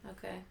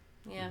 okay.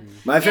 Yeah.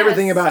 My favorite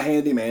thing Yes. about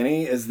Handy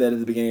Manny is that at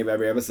the beginning of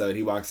every episode,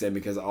 he walks in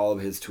because all of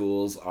his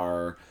tools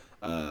are,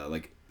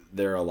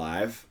 they're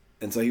alive.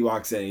 And so he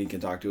walks in and he can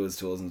talk to his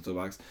tools in the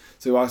toolbox.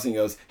 So he walks in and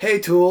goes, "Hey,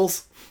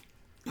 tools."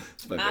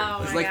 It's my favorite Oh,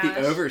 thing. it's my like gosh.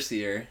 the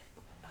overseer.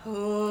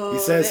 Oh, He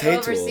says, the "Hey,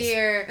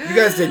 overseer. tools." You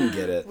guys didn't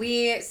get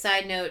it.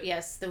 Side note,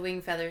 yes, the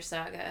Wing Feather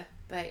Saga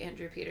by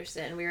Andrew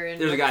Peterson. We were in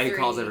There's a book guy who 3.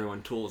 calls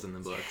everyone tools in the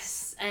books.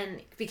 Yes,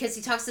 and because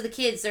he talks to the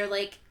kids, they're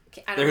like,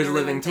 I don't They're his remember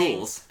living one thing,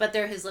 tools. but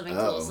they're his living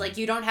Oh. tools. Like,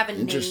 you don't have a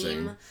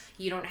Interesting. name,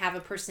 you don't have a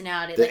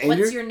personality. Did Like,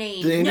 what's your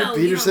name? Did Andrew no,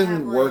 you don't have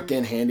Peterson work one.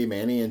 in Handy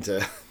Manny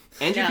into...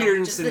 Andrew No,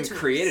 just the Peterson tools.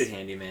 created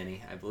Handy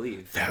Manny, I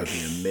believe. That would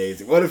be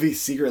amazing. What if he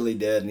secretly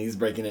did and he's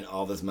breaking in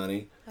all this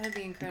money? That would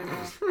be incredible.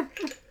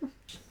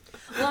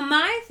 Well,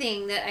 my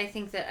thing that I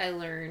think that I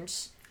learned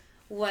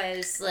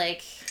was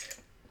like,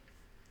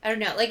 I don't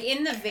know, like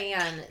in the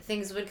van,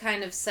 things would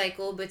kind of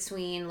cycle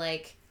between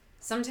like,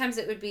 sometimes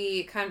it would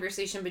be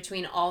conversation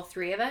between all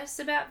three of us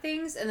about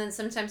things, and then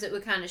sometimes it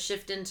would kind of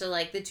shift into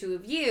like the two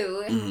of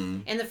you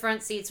in the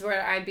front seats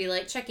where I'd be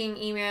like checking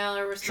email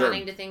or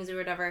responding to things or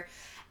whatever.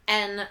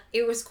 And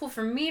it was cool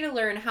for me to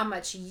learn how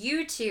much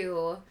you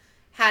two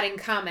had in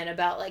common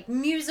about like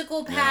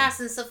musical past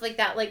and stuff like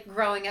that, like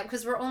growing up,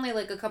 because we're only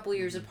like a couple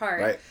years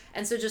apart. Right.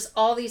 And so just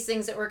all these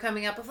things that were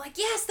coming up of like,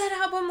 yes, that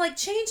album like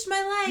changed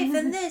my life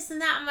and this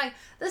and that. I'm like,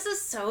 this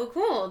is so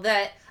cool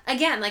that,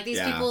 again, like these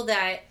Yeah. people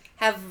that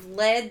have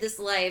led this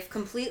life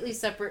completely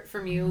separate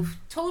from you,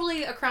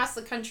 totally across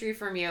the country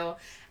from you,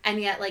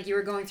 and yet like you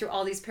were going through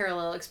all these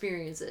parallel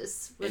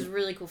experiences. It was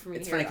really cool for me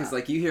It's to hear funny because about.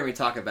 like you hear me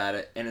talk about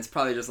it, and it's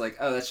probably just like,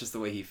 oh, that's just the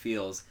way he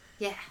feels.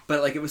 Yeah.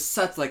 But like it was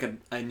such like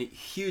a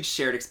huge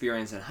shared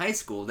experience in high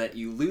school that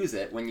you lose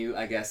it when you,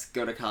 I guess,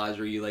 go to college,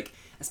 or you like,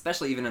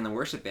 especially even in the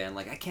worship band,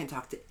 like I can't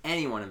talk to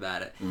anyone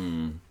about it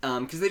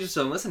because they just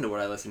don't listen to what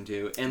I listen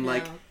to, and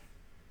like No.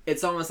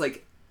 it's almost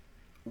like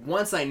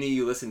once I knew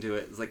you listened to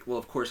it, it's like, well,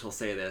 of course he'll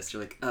say this.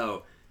 You're like,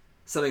 oh,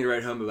 something to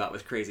write home about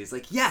was crazy. It's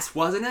like, yes,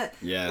 wasn't it?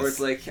 Yes. Or it's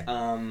like,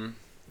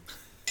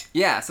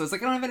 yeah. So it's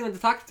like I don't have anyone to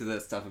talk to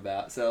this stuff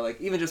about. So like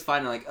even just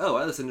finding like, oh,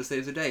 I listen to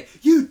Saves the Day.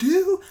 You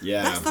do?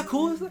 Yeah. That's the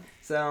coolest thing.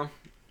 So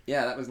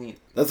yeah, that was neat.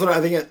 That's what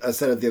I think I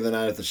said it the other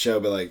night at the show,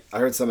 but like I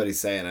heard somebody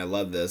say, and I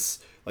love this,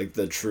 like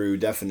the true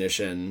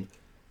definition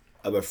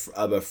of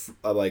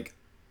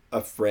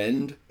a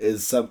friend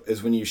is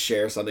when you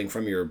share something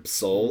from your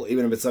soul,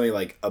 even if it's something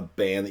like a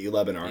band that you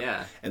love in art,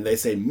 Yeah. and they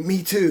say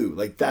me too.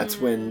 Like that's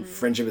when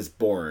friendship is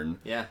born,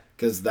 Yeah.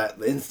 because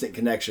that instant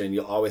connection,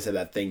 you'll always have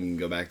that thing you can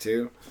go back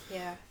to.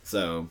 Yeah.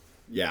 So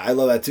yeah, I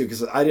love that too,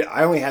 because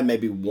I only had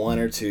maybe one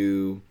or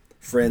two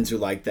friends who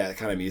liked that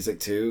kind of music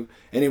too,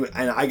 and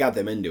I got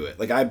them into it.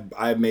 Like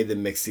I made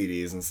them mix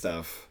CDs and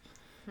stuff,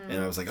 and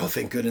I was like, oh,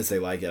 thank goodness they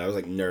like it. I was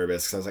like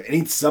nervous because I was like, I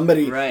need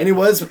somebody, Right. and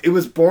it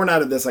was born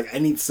out of this. Like I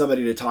need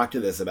somebody to talk to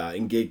this about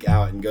and geek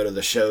out and go to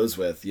the shows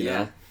with, you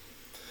know.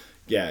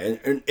 Yeah,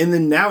 and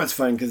then now it's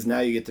fun because now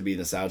you get to be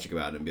nostalgic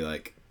about it and be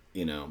like,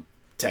 you know,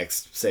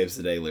 text saves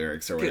the day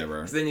lyrics or whatever.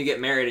 Because then you get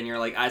married and you're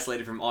like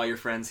isolated from all your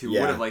friends who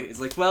Yeah. would have like. It's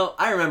like, well,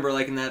 I remember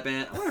liking that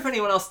band. I wonder if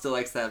anyone else still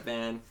likes that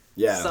band.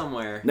 Yeah.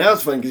 Somewhere. Now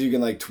it's fun because you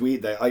can like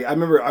tweet that. Like I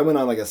remember I went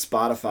on like a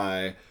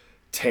Spotify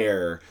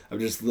tear of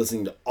just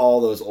listening to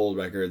all those old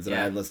records that I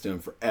Yeah. had listened to them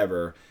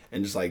forever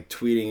and just like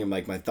tweeting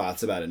like my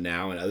thoughts about it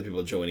now and other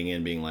people joining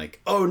in being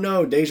like, oh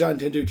no, Deja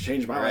intended to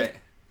change my life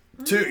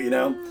too, you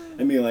know,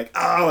 and being like,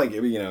 oh, like,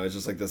 you know, it's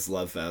just like this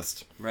love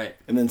fest. Right.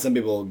 And then some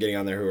people getting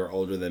on there who are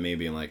older than me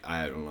being like,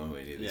 I don't know who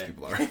any of these Yeah.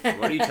 people are.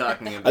 What are you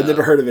talking about? I've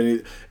never heard of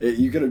any.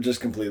 You could have just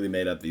completely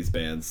made up these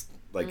bands.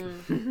 Like,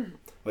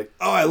 like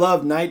oh, I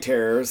love Night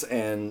Terrors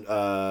and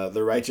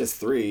The Righteous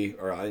Three.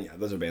 Or yeah,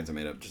 those are bands I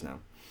made up just now.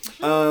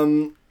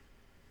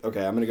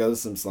 Okay, I'm going to go to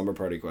some slumber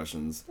party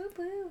questions.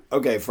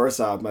 Okay,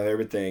 first off, my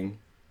favorite thing.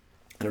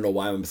 I don't know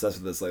why I'm obsessed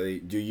with this lately.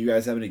 Do you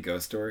guys have any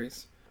ghost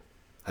stories?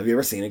 Have you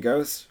ever seen a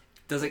ghost?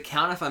 Does it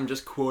count if I'm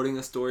just quoting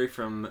a story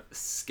from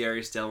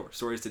Scary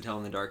Stories to Tell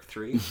in the Dark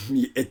 3?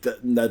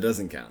 That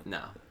doesn't count.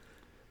 No.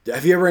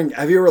 Have you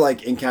ever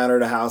like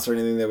encountered a house or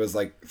anything that was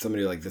like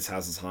somebody like this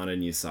house is haunted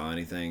and you saw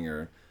anything,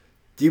 or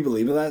do you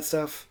believe in that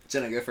stuff?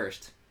 Jenna, go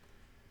first.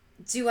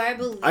 Do I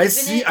believe I in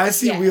see it? I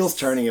see Yes. wheels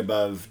turning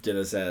above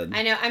Jenna's head.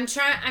 I know. I'm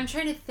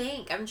trying to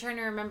think. I'm trying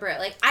to remember it.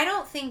 Like, I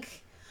don't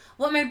think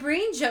what my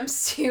brain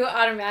jumps to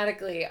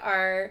automatically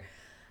are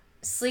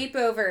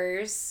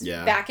sleepovers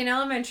back in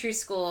elementary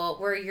school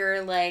where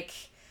you're like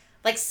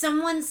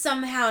someone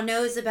somehow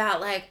knows about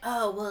like,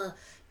 oh, well,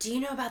 do you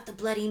know about the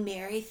Bloody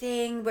Mary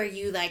thing where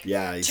you like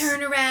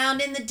turn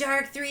around in the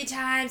dark 3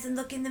 times and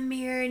look in the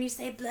mirror and you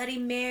say Bloody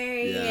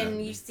Mary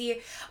and you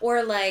see,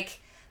 or like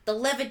the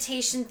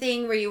levitation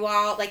thing where you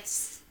all like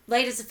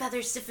light as a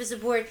feather, stiff as a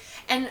board,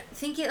 and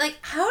thinking like,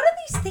 how do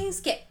these things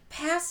get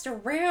passed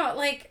around?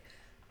 Like,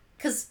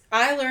 because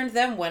I learned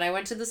them when I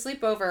went to the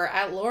sleepover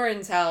at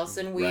Lauren's house,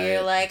 and we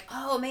were like,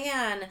 oh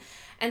man.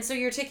 And so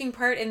you're taking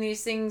part in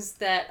these things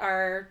that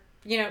are,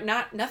 you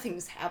know,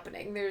 nothing's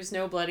happening. There's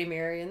no Bloody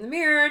Mary in the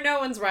mirror. No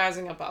one's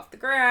rising up off the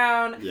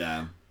ground.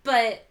 Yeah.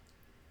 But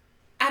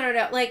I don't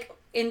know, like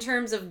in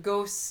terms of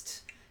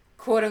ghost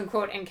quote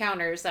unquote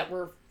encounters that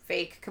were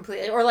fake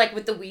completely, or like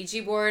with the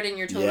Ouija board and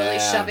you're totally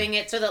shoving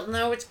it so they'll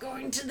know it's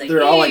going to the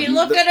they're all like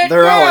look at it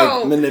they're now. all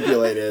like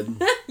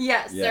manipulated.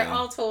 Yes, they're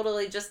all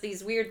totally just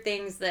these weird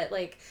things that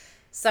like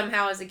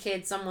somehow as a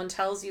kid someone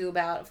tells you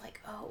about of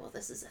like, oh well,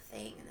 this is a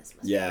thing and this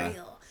must be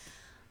real.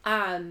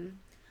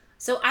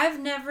 So I've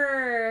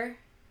never,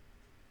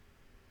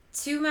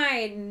 to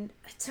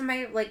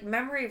my like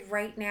memory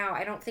right now,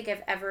 I don't think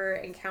I've ever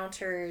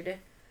encountered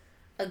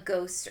a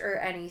ghost or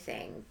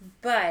anything,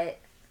 but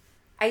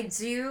I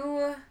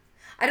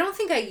don't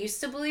think I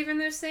used to believe in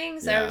those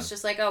things. I was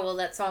just like, oh, well,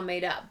 that's all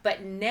made up.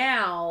 But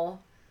now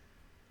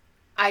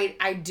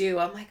I do.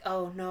 I'm like,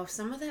 oh, no,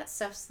 some of that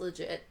stuff's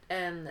legit,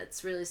 and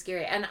that's really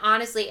scary. And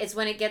honestly, it's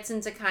when it gets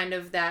into kind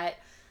of that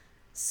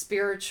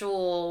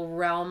spiritual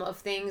realm of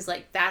things,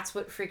 like, that's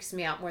what freaks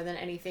me out more than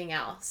anything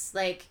else.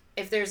 Like,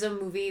 if there's a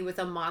movie with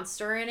a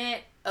monster in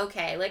it,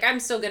 okay, like, I'm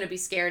still gonna be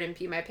scared and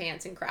pee my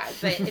pants and cry,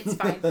 but it's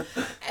fine.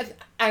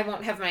 I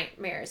won't have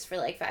nightmares for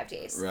like 5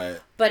 days. Right.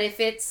 But if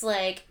it's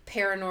like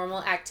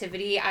paranormal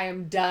activity, I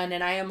am done,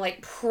 and I am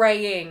like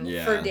praying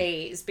for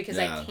days because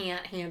I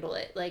can't handle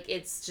it. Like,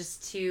 it's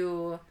just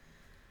too,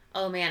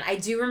 oh man. I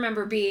do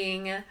remember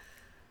being,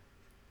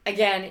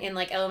 again, in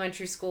like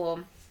elementary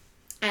school,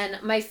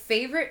 and my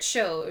favorite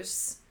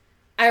shows,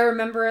 I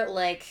remember,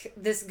 like,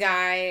 this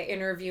guy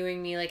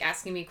interviewing me, like,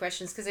 asking me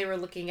questions because they were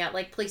looking at,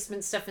 like,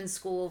 placement stuff in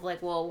school of,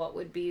 like, well, what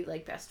would be,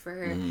 like, best for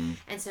her. Mm-hmm.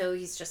 And so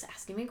he's just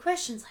asking me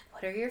questions, like,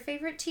 what are your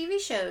favorite TV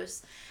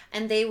shows?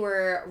 And they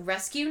were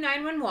Rescue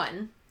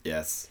 911.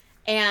 Yes.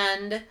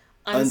 And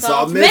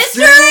Unsolved Mysteries!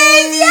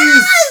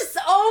 Yes!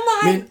 Oh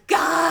my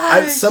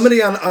gosh!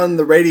 Somebody on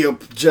the radio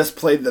just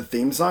played the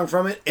theme song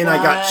from it, and I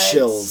got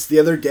chills the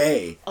other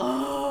day.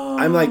 Oh.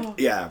 I'm like,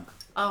 yeah.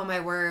 Oh my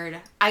word.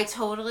 I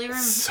totally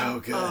remember. So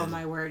good. Oh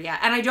my word, yeah.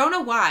 And I don't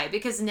know why,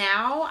 because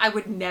now I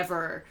would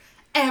never,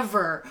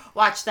 ever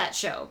watch that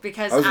show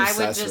because I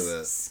would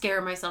just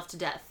scare myself to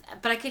death.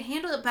 But I could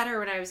handle it better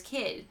when I was a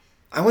kid.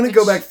 I want to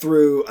go back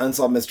through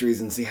Unsolved Mysteries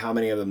and see how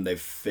many of them they've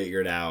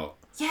figured out.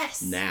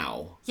 Yes.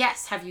 Now.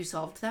 Yes. Have you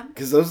solved them?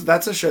 Because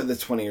that's a show that's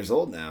 20 years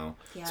old now.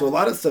 Yeah. So a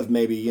lot of stuff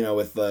maybe, you know,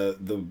 with the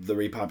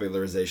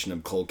repopularization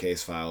of cold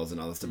case files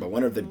and all this stuff. I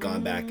wonder if they've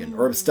gone back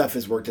or if stuff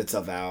has worked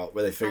itself out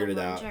where they figured it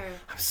out.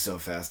 I'm so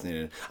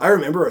fascinated. I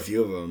remember a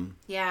few of them.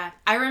 Yeah.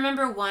 I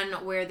remember one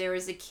where there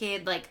was a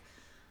kid, like,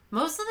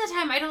 most of the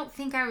time I don't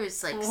think I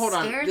was, like,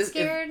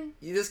 scared.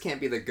 This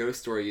can't be the ghost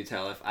story you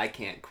tell if I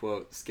can't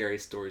quote Scary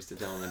Stories to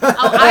Tell in the Dark.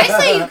 Oh, I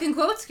say you can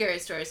quote Scary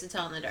Stories to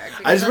Tell in the Dark.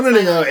 I just wanted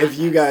to know if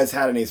you guys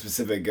had any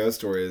specific ghost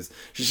stories.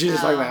 She's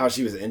just talking about how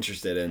she was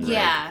interested in.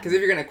 Yeah. Because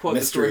if you're going to quote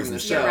the story from the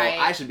show, right.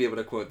 I should be able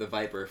to quote the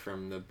Viper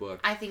from the book.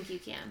 I think you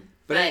can.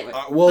 But anyway.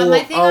 But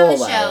my thing on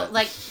the show,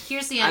 like,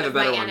 here's the end of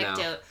my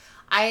anecdote.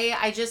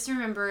 I just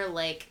remember,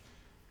 like,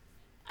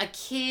 a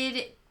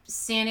kid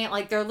standing,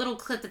 like, their little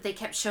clip that they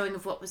kept showing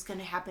of what was going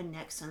to happen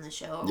next on the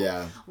show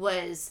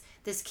was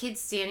this kid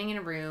standing in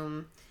a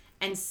room,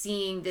 and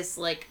seeing this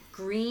like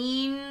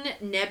green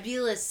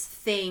nebulous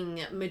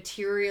thing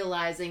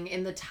materializing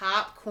in the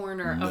top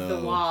corner of the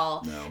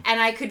wall. No. And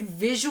I could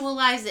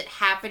visualize it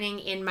happening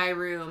in my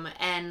room,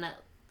 and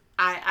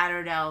I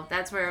don't know.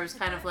 That's where I was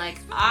kind of like,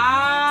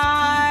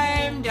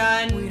 I'm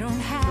done. We don't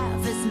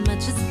have as much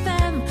as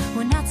them.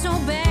 We're not so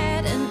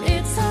bad, and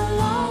it's a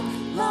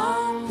long,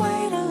 long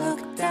way to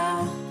look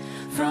down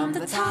from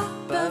the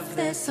top of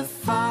this, a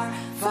far,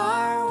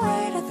 far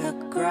way to the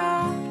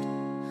ground.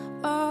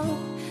 Oh,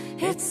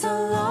 it's a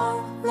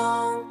long,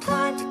 long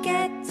climb to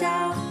get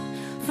down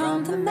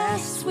from the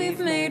mess we've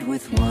made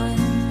with one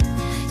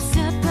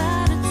step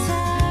at a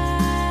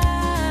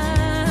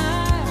time.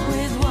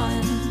 With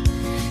one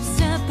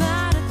step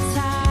at a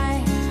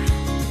time.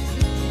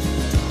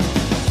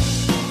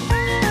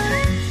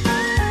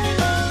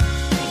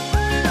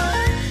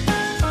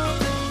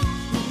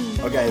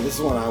 Okay, this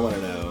is one I want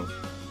to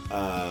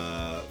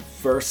know.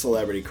 First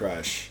celebrity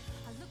crush.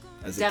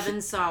 As a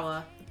Devon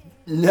Sawa.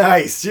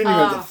 Nice. You didn't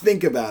even have to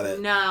think about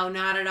it. No,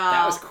 not at all.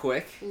 That was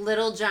quick.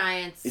 Little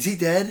Giants. Is he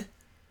dead?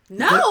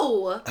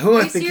 No! Who am Are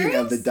I you thinking serious?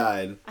 of that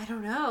died? I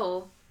don't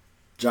know.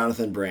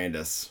 Jonathan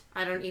Brandis.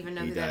 I don't even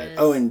know He who that died. is.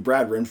 Oh, and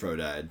Brad Renfro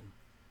died.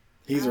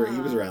 He was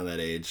around that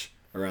age,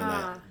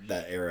 around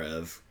that era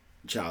of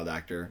child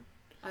actor.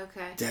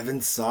 Okay.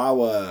 Devon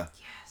Sawa.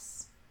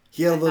 Yes.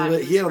 He had I a little thought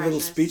bit. he He had a was little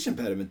precious. speech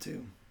impediment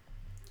too.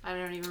 I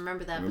don't even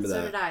remember that, Remember but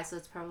so that. did I, so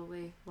that's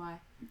probably why.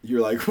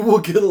 You're like, we'll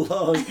get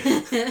along.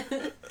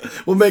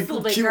 We'll make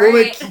It'll be cute, we'll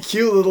make great.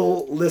 cute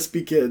little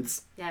lispy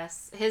kids.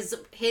 Yes.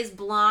 His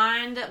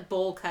blonde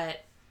bowl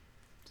cut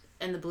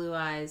and the blue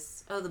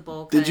eyes. Oh, the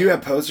bowl cut. Did you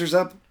have posters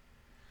up?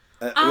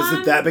 Was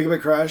it that big of a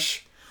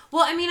crush?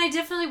 Well, I mean, I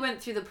definitely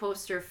went through the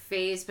poster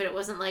phase, but it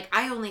wasn't like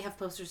I only have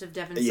posters of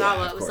Devon Yeah,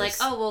 Sawa. of It was like,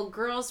 course. oh, well,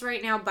 girls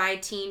right now buy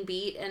Teen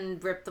Beat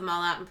and rip them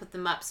all out and put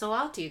them up, so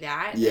I'll do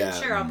that. Yeah,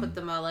 And sure, I'll put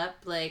them all up.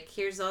 Like,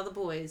 here's all the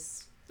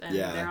boys, and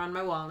Yeah. they're on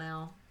my wall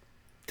now.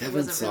 It Devon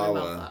wasn't really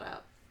well Sawa. thought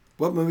out.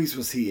 What movies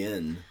was he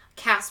in?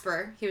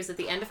 Casper. He was at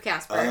the end of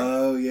Casper.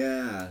 Oh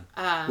yeah.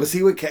 Was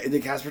he with?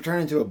 Did Casper turn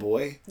into a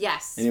boy?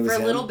 Yes, and it was for a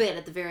him? little bit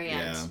at the very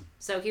end. Yeah.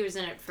 So he was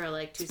in it for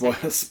like 2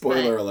 seconds.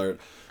 Spoiler but- alert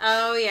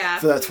Oh yeah.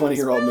 for that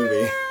 20-year-old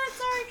movie.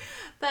 Sorry,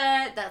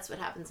 but that's what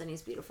happens, and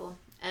he's beautiful,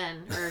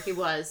 or he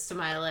was to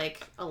my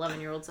like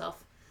 11-year-old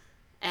self,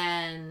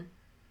 and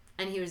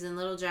he was in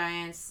Little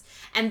Giants,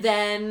 and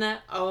then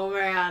oh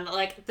man,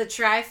 like the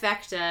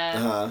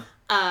trifecta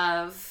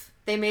of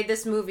they made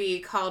this movie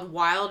called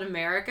Wild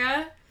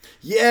America.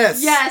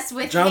 Yes. Yes,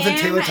 with Jonathan him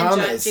Taylor and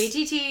Thomas.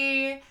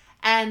 JTT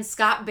and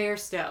Scott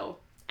Bairstow,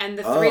 and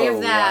the three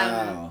of them.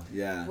 Wow.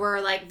 Yeah.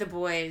 Were like the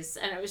boys,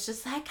 and it was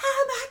just like,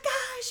 oh my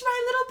gosh,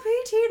 my little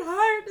preteen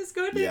heart is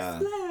going to Yeah.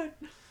 explode.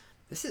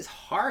 This is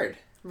hard.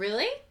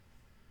 Really?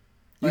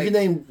 You Like, can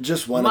name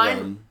just one of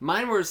them.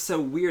 Mine were so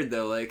weird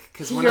though, like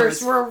because when I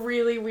Yours was were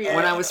really weird.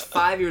 when I was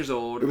 5 years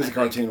old, It was I a think-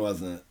 cartoon,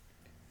 wasn't it?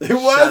 It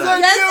Shut was. up. I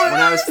knew it.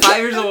 When I was 5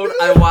 years old,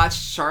 I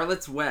watched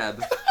Charlotte's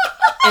Web,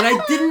 and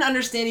I didn't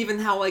understand even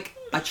how like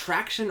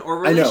attraction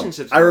or I know.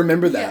 relationships. I work.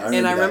 remember that. Yes.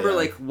 And I remember that, yeah.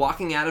 like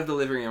walking out of the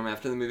living room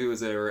after the movie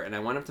was over, and I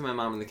went up to my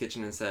mom in the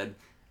kitchen and said,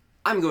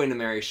 "I'm going to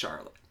marry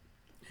Charlotte."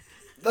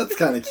 That's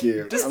kind of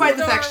cute. Despite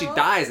the fact she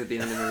Adorable. dies at the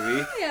end of the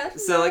movie. Yeah,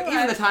 So like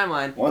even the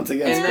timeline. Once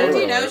again, And spoiler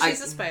then- you know, alert.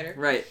 she's a spider.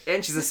 Right,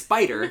 and she's a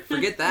spider.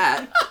 Forget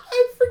that.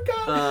 I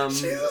forgot.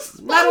 She's a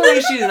spider. Not only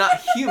is she not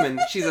human,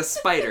 she's a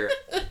spider.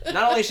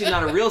 Not only is she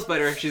not a real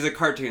spider, she's a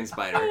cartoon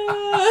spider.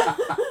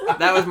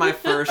 That was my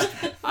first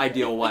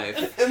ideal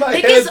wife. In my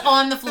Nick head, is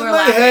on the floor in my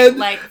laughing, head-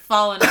 like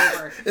falling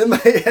over. in my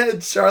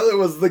head, Charlotte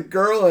was the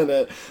girl in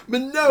it,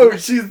 but no,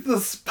 she's the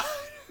spider.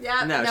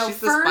 Yeah, No, no, she's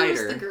the Fern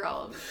spider. was the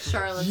girl.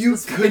 Charlotte's You the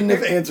spider. couldn't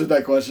have answered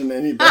that question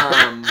any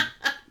better.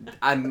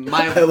 I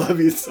My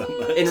love you so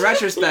much. in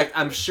retrospect,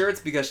 I'm sure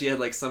it's because she had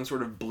like some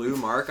sort of blue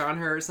mark on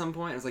her at some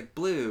point. It was like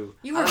blue.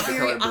 You I were like the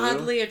very color blue.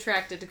 oddly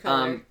attracted to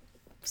color.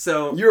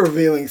 So You're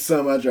revealing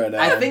so much right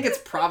now. I think it's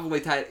probably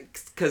tied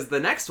because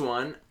the next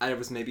one I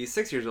was maybe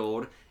 6 years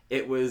old.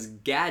 It was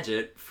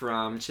Gadget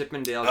from Chip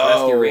and Dale's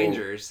Oh. Rescue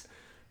Rangers.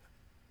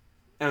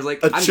 And I was like,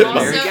 A I'm going chipmunk.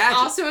 to marry Gadget.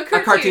 Also a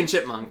cartoon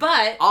chipmunk.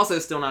 But Also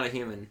still not a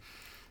human.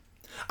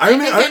 I I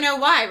think remember. I know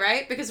why,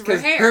 right? Because of her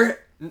Because hair.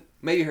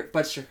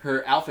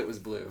 her outfit was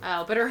blue.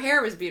 Oh, but her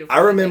hair was beautiful. I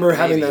remember think.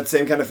 having maybe. that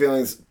same kind of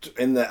feelings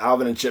in the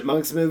Alvin and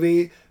Chipmunks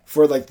movie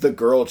for like the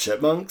girl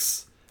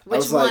chipmunks. I Which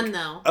was like, one,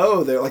 though?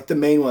 Oh, they're like the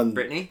main one.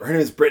 Brittany? Her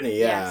name is Brittany.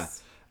 Yeah.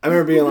 Yes. I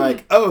remember being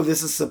like, oh,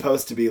 this is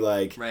supposed to be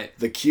like Right.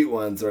 the cute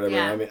ones or whatever.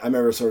 Yeah. I mean, I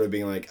remember sort of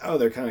being like, oh,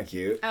 they're kind of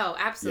cute. Oh,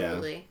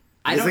 absolutely.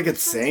 I Because they don't- could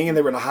sing and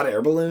they were in a hot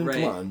air balloon.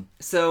 Right. Come on.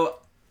 So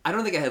I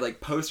don't think I had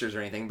like posters or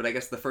anything, but I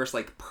guess the first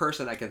like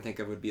person I can think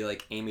of would be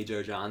like Amy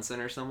Jo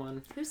Johnson or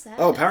someone. Who's that?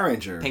 Oh, Power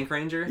Ranger. Pink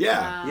Ranger.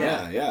 Yeah,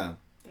 Wow. yeah.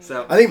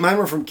 So I think mine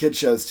were from kid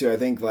shows too. I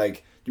think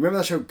like, do you remember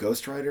that show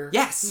Ghost Rider?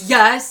 yes.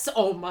 Yes.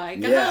 Oh my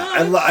god. Yeah,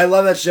 I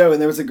love that show.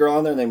 And there was a girl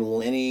on there named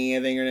Lenny,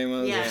 I think her name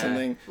was, Yeah. or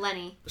something.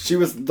 Lenny. She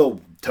was the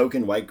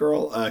token white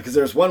girl because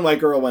there's one white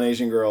girl, one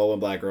Asian girl, one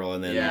black girl,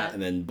 and then Yeah.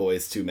 and then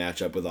boys to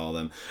match up with all of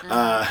them.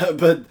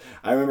 But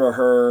I remember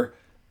her,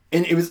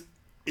 and it was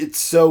it's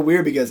so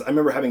weird because I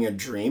remember having a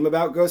dream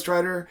about Ghost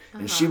Rider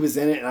and she was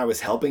in it and I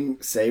was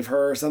helping save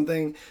her or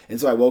something. And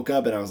so I woke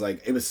up and I was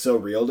like, it was so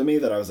real to me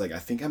that I was like, I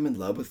think I'm in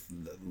love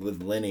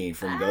with Lenny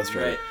from Ghost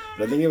Rider. Right.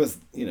 But I think it was,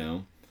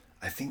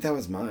 I think that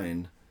was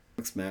mine.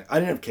 I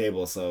didn't have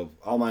cable, so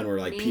all mine were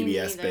like Me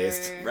PBS neither.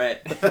 based.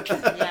 Right.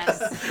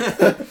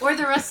 Yes. Or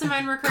the rest of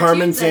mine were cartoons,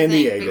 Carmen I think,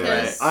 Sandiego.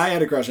 because- I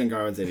had a crush on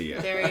Carmen Sandiego.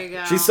 There you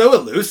go. She's so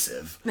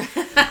elusive.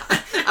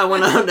 I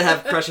went on to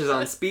have crushes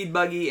on Speed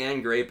Buggy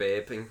and Grape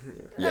Ape.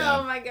 And, Yeah.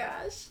 Oh my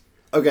gosh.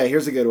 Okay,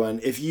 here's a good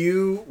one. If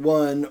you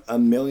won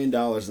 $1 million in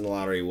the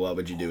lottery, what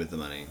would you do with the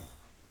money?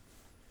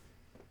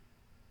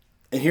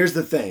 And here's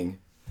the thing.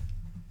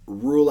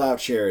 Rule out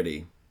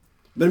charity.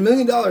 But $1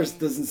 million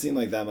doesn't seem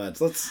like that much.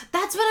 That's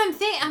what I'm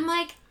thinking. I'm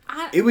like,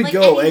 It would like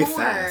go away anymore.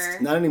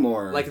 fast. Not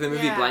anymore. like the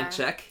movie Yeah. Blank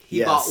Check, he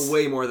Yes. bought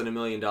way more than $1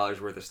 million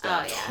worth of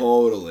stuff. Oh, yeah.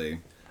 Totally.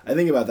 I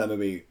think about that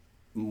movie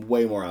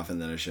way more often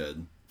than I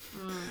should.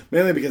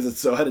 Mainly because it's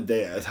so out of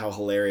date as how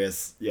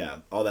hilarious,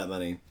 all that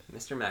money.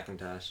 Mr.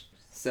 McIntosh.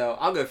 So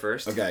I'll go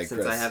first. Okay,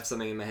 since Chris. I have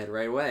something in my head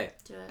right away.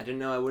 Do it. I didn't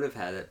know I would have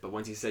had it, but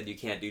once you said you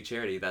can't do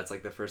charity, that's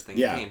like the first thing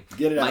Yeah, that came.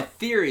 get it My out.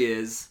 theory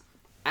is,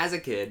 as a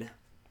kid,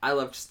 I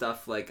loved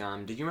stuff like,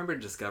 did you remember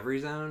Discovery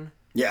Zone?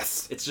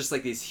 Yes. It's just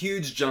like these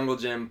huge jungle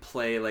gym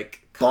play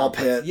like Ball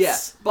complex- pits.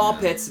 Yeah, ball Yeah.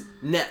 pits,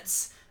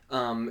 nets,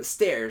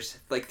 stairs,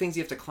 like things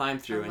you have to climb I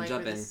through and like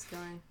jump where in. this is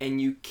going. And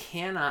you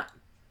cannot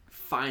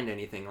find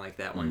anything like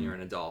that when you're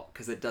an adult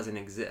because it doesn't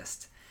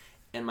exist.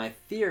 And my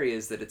theory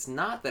is that it's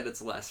not that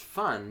it's less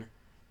fun.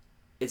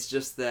 It's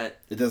just that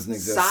It doesn't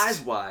exist.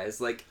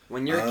 size-wise, like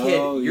when you're a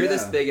Oh, kid, you're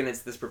this yeah. big and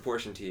it's this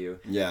proportion to you.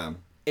 Yeah.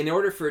 In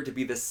order for it to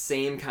be the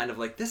same kind of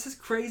like, this is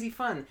crazy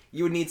fun,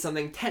 you would need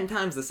something 10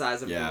 times the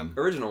size of Yeah.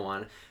 the original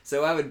one.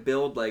 So I would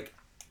build like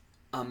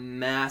a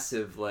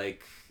massive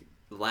like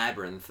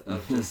labyrinth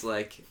of just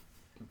like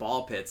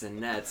ball pits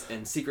and nets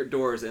and secret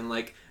doors and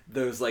like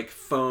those like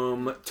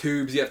foam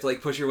tubes you have to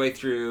like push your way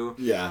through.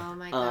 Yeah. Oh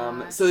my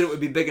god. So that it would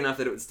be big enough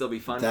that it would still be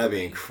fun. That'd for be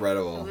me. It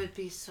incredible. would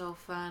be so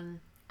fun.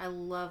 I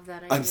love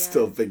that idea. I'm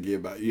still thinking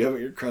about you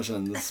having your crush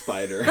on the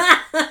spider.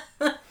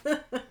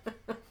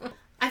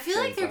 I feel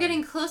So like they're fun.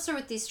 getting closer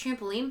with these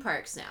trampoline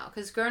parks now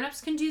because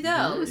grown-ups can do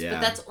those, Yeah.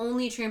 but that's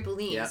only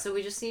trampolines. Yeah. So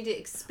we just need to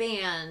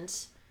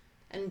expand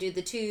and do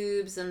the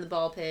tubes and the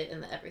ball pit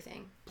and the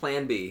everything.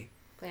 Plan B.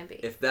 Plan B.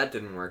 If that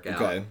didn't work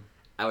out, Okay.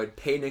 I would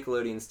pay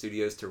Nickelodeon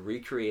Studios to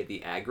recreate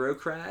the Aggro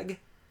Crag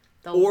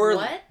the or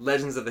what?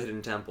 Legends of the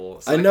Hidden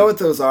Temple. So I know could- what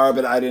those are,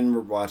 but I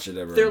didn't watch it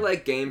ever. They're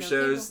like game No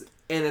shows, cable.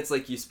 and it's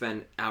like you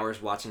spend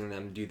hours watching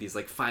them do these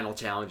like final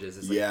challenges.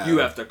 It's like Yeah. you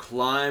have to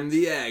climb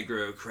the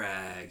Aggro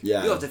Crag.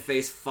 Yeah. You have to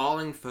face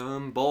falling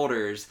foam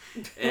boulders,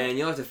 and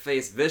you'll have to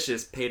face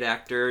vicious paid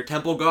actor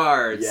temple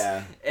guards.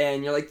 Yeah.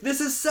 And you're like,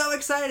 this is so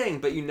exciting,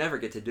 but you never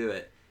get to do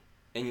it.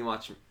 And you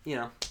watch, I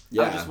Yeah.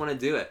 just want to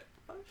do it.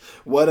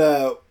 What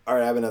all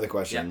right, I have another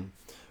question.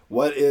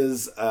 What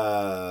is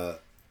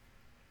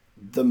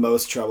the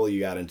most trouble you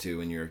got into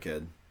when you were a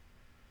kid?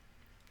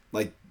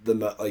 Like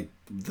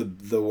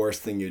the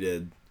worst thing you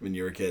did when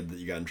you were a kid that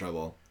you got in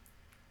trouble?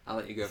 I'll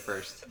let you go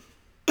first.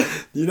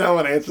 You not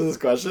want to answer this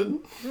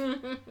question?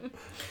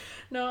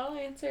 No, I'll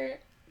answer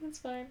it. That's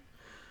fine.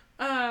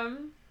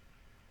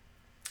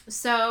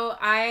 So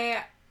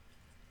I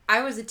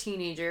was a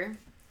teenager,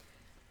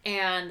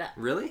 and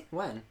Really?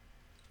 When?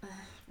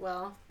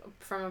 well,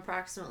 from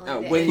approximately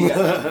Oh, the when you age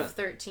got- of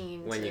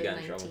 13 when to you got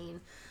in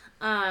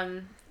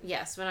 19.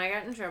 Yes, when I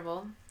got in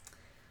trouble.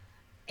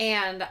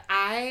 And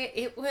I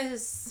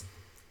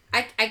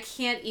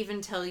can't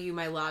even tell you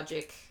my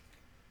logic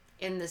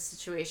in this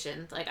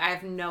situation. Like, I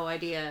have no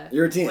idea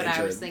You're a what teenager.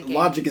 I was thinking.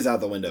 Logic is out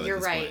the window You're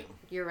at this right. point.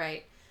 You're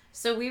right.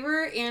 So we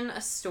were in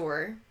a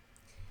store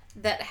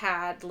that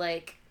had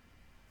like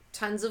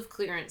tons of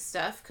clearance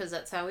stuff because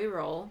that's how we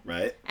roll,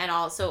 Right? and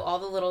also all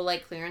the little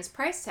like clearance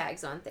price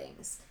tags on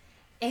things.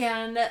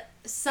 And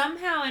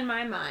somehow in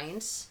my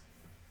mind,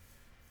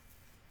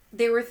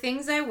 there were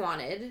things I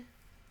wanted,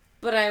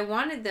 but I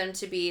wanted them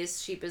to be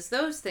as cheap as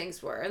those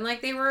things were, and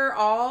like they were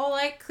all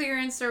like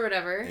clearance or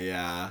whatever.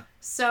 Yeah.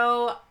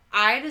 So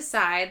I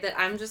decide that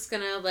I'm just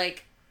gonna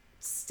like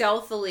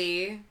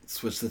stealthily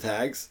Switch the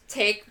tags.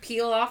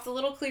 peel off the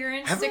little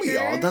clearance Haven't stickers.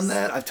 we all done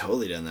that? I've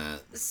totally done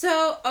that.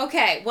 So,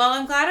 okay, well,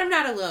 I'm glad I'm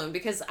not alone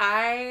because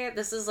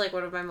this is like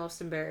one of my most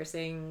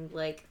embarrassing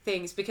like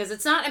things because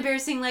it's not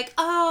embarrassing like,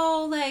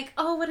 oh,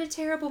 what a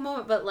terrible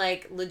moment, but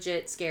like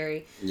legit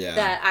scary Yeah.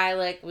 that I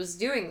like was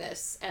doing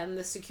this and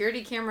the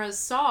security cameras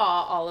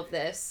saw all of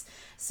this.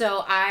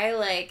 So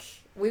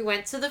we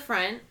went to the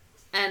front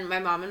and my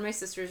mom and my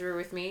sisters were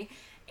with me.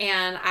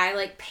 And I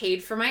like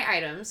paid for my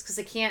items because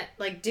I can't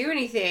like do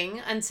anything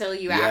until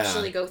you Yeah.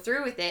 actually go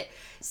through with it.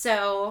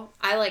 So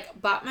I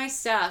like bought my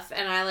stuff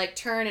and I like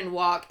turn and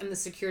walk and the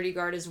security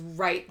guard is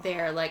right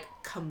there like,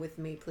 come with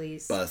me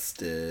please.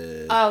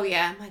 Busted. Oh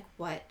yeah. I'm like,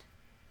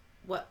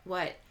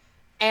 what?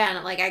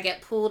 And like I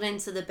get pulled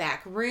into the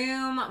back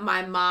room.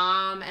 My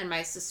mom and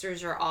my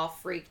sisters are all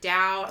freaked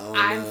out. Oh,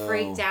 I'm no.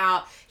 freaked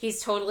out.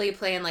 He's totally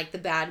playing like the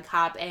bad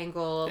cop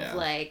angle of Yeah.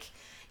 like,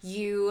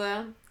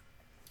 you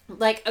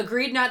like,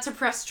 agreed not to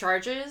press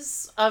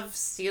charges of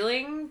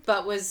stealing,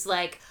 but was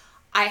like,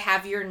 I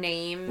have your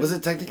name. Was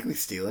it technically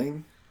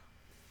stealing?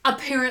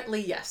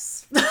 Apparently,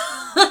 yes.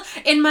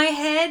 In my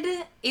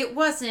head, it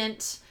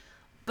wasn't,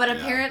 but Yeah.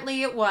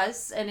 apparently it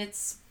was, and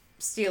it's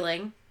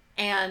stealing.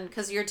 And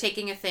because you're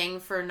taking a thing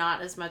for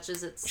not as much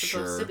as it's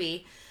supposed Sure. to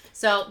be.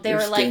 So they You're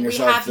were like, sticking we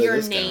yourself have to your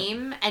this guy."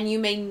 name, and you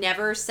may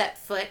never set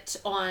foot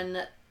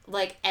on,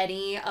 like,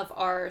 any of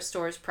our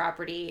store's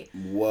property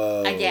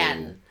Whoa.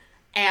 again.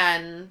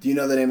 And Do you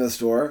know the name of the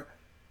store?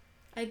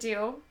 I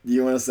do. Do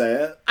you want to say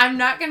it? I'm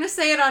not going to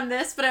say it on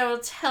this, but I will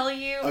tell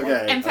you.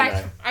 Okay, In fact,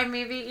 okay. I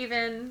maybe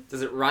even...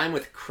 Does it rhyme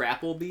with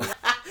Crappleby?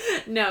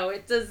 No,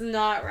 it does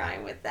not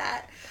rhyme with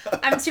that.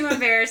 I'm too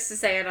embarrassed to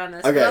say it on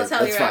this, Okay, but I'll tell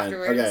that's you fine.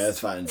 afterwards. Okay, that's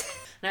fine.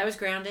 And I was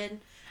grounded,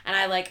 and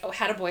I, like,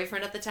 had a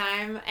boyfriend at the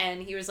time,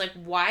 and he was like,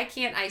 why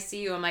can't I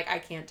see you? I'm like, I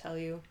can't tell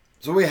you.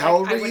 So wait, how Like,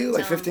 old I were you? wouldn't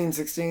Like tell him. 15,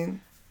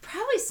 16?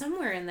 Probably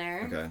somewhere in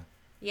there. Okay.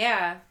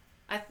 Yeah.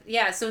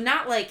 Yeah, so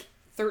not, like,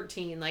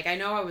 13. Like, I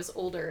know I was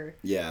older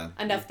Yeah.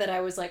 enough that I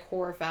was, like,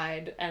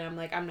 horrified, and I'm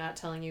like, I'm not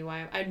telling you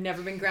why. I've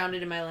never been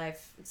grounded in my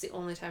life. It's the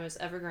only time I was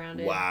ever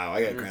grounded. Wow,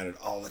 I got grounded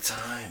all the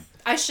time.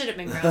 I should have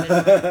been grounded,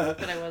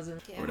 but I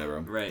wasn't. Yeah. Whatever.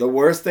 Right. The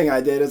worst thing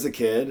I did as a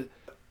kid,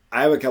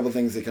 I have a couple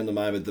things that come to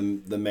mind, but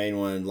the main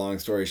one, long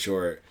story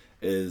short,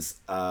 is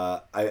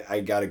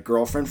I got a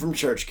girlfriend from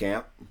church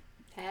camp.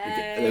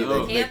 Hey,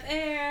 They- camp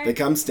air. They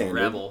come standard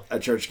Rebel.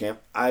 at church camp.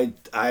 I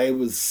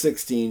was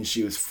 16,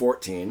 she was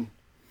 14.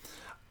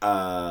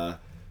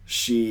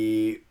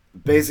 She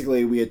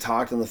basically, we had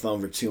talked on the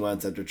phone for 2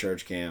 months after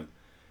church camp.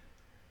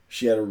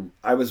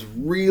 I was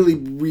really,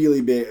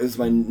 really big.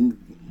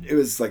 It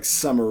was like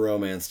summer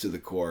romance to the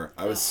core.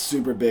 I was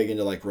super big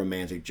into like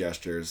romantic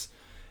gestures,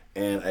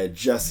 and I had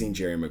just seen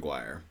Jerry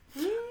Maguire.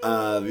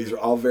 These are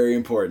all very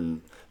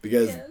important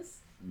because,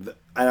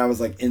 and I was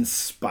like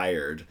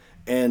inspired.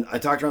 And I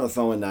talked to her on the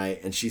phone one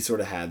night, and she sort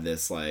of had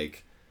this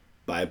like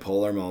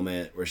bipolar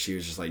moment where she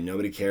was just like,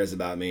 nobody cares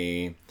about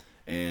me,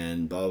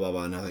 and blah, blah,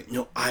 blah. And I was like,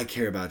 no, I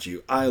care about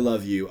you. I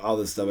love you. All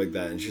this stuff like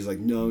that. And she's like,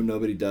 no,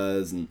 nobody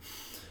does. And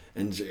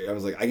I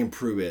was like, I can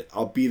prove it.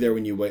 I'll be there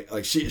when you wait.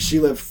 Like she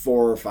lived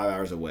 4 or 5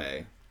 hours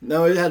away.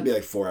 No, it had to be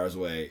like 4 hours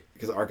away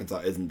because Arkansas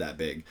isn't that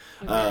big.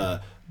 Okay.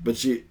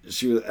 But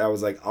I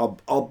was like,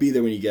 I'll be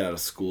there when you get out of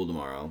school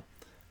tomorrow.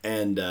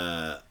 And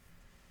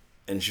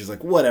she was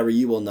like, whatever,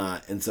 you will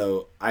not. And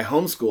so I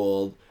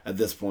homeschooled at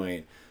this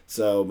point.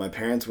 So my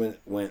parents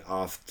went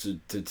off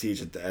to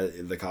teach at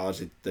the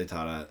college they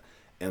taught at.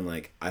 And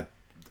like,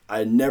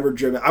 I never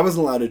driven. I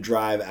wasn't allowed to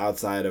drive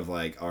outside of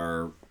like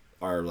our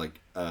like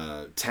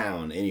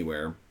town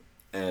anywhere.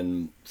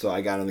 And so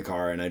I got in the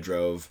car and I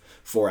drove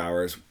 4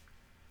 hours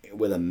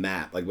with a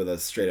map, like with a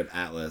straight up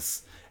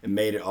atlas, and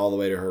made it all the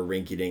way to her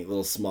rinky dink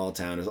little small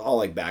town. It was all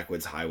like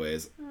backwoods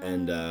highways.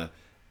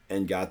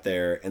 And got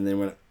there. And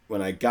then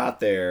when I got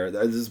there,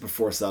 this is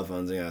before cell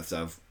phones and all that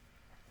stuff.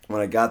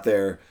 When I got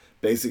there,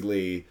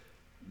 basically,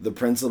 the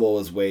principal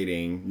was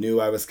waiting, knew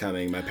I was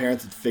coming. My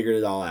parents had figured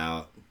it all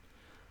out.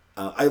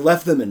 I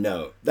left them a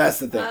note. That's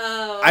the thing.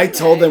 Oh, I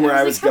told them where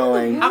I was was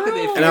going. How could they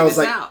figure And I was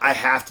this like, out? I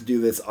have to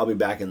do this. I'll be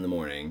back in the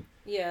morning.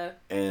 Yeah.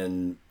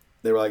 And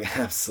they were like,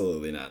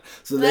 absolutely not.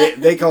 So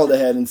they called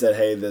ahead and said,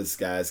 hey, this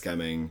guy's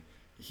coming.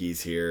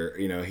 He's here.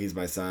 You know, he's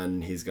my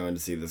son. He's going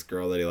to see this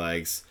girl that he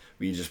likes.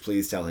 Will you just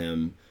please tell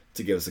him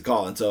to give us a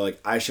call? And so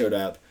like I showed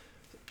up,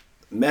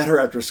 met her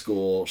after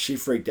school. She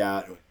freaked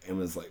out and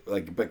was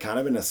like, but kind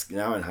of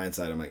now in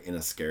hindsight, I'm like in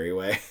a scary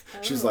way.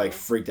 She was like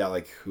freaked out,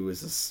 like, who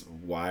is this?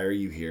 Why are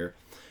you here?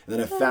 And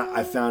then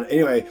I found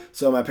anyway.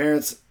 So my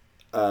parents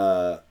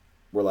were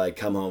like,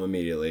 come home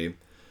immediately,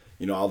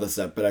 you know, all this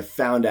stuff. But I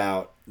found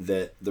out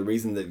that the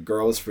reason that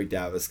girl was freaked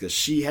out was because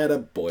she had a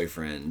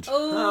boyfriend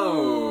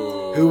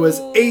who was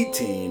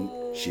 18.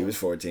 She was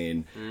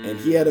 14, and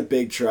he had a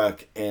big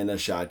truck and a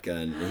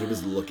shotgun, and he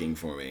was looking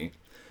for me.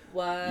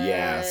 What?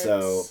 Yeah,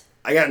 so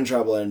I got in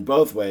trouble in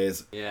both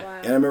ways. Yeah. Wow.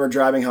 And I remember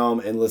driving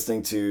home and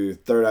listening to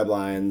Third Eye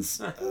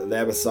Blind's. They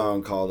have a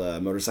song called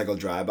Motorcycle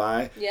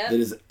Drive-By Yep. that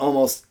is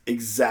almost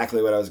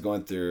exactly what I was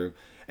going through.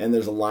 And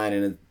there's a line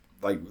in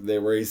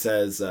it where he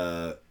says,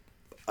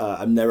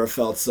 I've never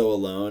felt so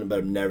alone, but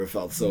I've never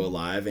felt so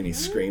alive. And he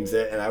screams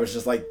it, and I was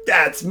just like,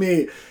 that's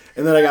me.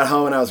 And then I got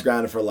home and I was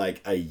grounded for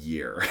like a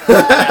year.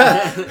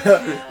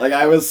 Like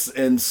I was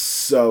in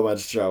so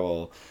much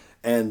trouble.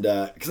 And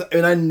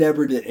I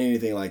never did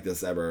anything like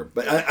this ever.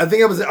 But I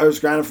think I was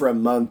grounded for a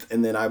month,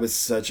 and then I was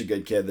such a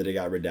good kid that it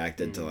got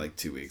redacted to like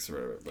 2 weeks or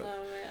whatever. But,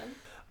 Oh man.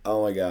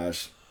 oh my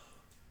gosh.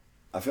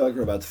 I feel like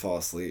we're about to fall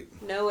asleep.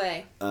 No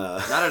way.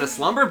 Not at a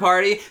slumber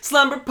party.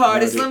 Slumber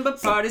party, Party. slumber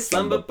party,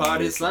 slumber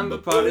party, slumber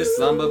party,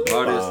 slumber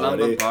party,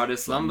 slumber party,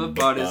 slumber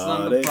party,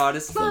 slumber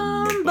party,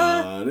 slumber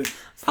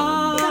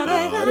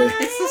party.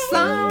 It's a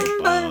slumber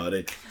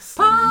Somebody. party.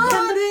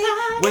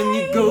 When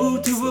you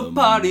go to a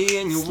party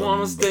and you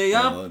wanna stay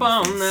up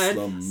all night,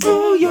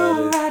 so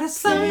you're at a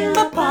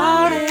slumber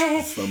party.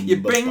 You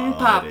bring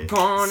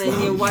popcorn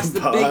and you watch the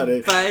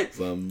big fight.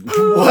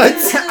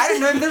 What? I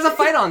don't know. There's a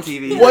fight on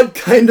TV. What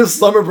kind of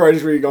slumber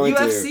parties were you going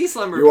to? UFC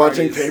slumber You're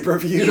watching parties.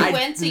 pay-per-view? You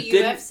went to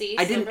UFC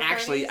I didn't slumber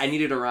actually. parties? I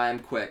needed a rhyme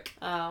quick.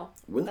 Oh,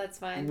 When- that's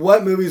fine.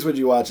 What movies would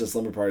you watch at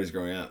slumber parties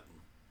growing up?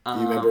 Do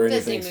you remember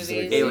Disney anything movies.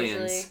 specifically?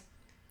 Aliens. Usually.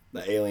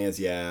 The Aliens,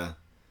 yeah.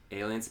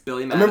 Aliens.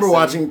 Billy I Madison. remember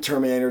watching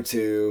Terminator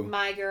 2.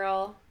 My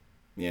Girl.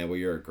 Yeah, well,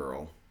 you're a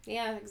girl.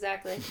 Yeah,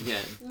 exactly. Yeah,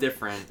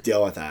 different.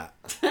 Deal with that.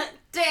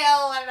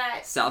 Dale with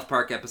it. South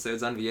Park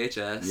episodes on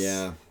VHS.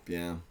 Yeah,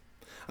 yeah.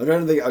 I'm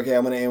trying to think. Okay,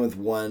 I'm going to end with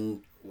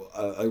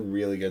a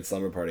really good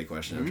slumber party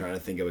question. I'm trying to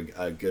think of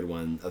a good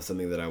one of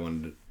something that I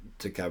wanted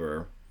to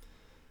cover.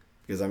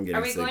 Because I'm getting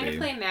Are we sleepy. going to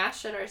play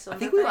MASH at our slumber I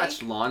think we party?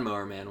 watched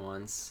Lawnmower Man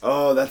once.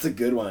 Oh, that's a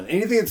good one.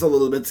 Anything that's a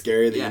little bit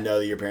scary that Yeah. you know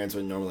that your parents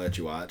wouldn't normally let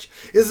you watch.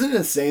 Isn't it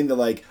insane that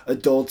like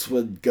adults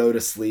would go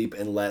to sleep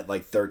and let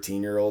like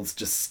 13-year-olds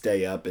just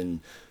stay up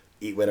and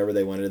eat whatever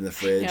they wanted in the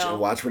fridge know. and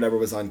watch whatever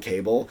was on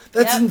cable?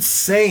 That's Yep.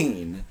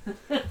 insane.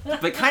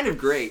 But kind of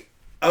great.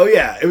 Oh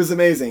yeah, it was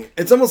amazing.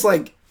 It's almost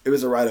like it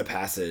was a rite of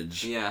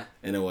passage Yeah.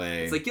 in a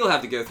way. It's like you'll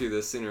have to go through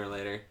this sooner or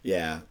later.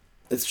 Yeah.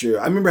 It's true.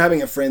 I remember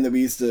having a friend that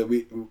we used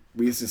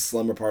to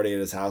slumber party at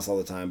his house all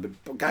the time,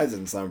 but guys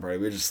didn't slumber party.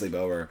 We would just sleep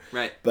over.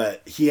 Right.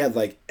 But he had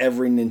like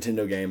every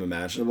Nintendo game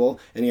imaginable,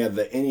 and he had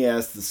the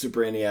NES, the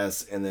Super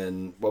NES, and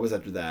then what was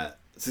after that?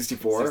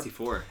 64.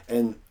 64.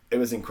 And it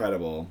was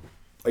incredible.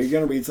 Are you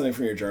gonna read something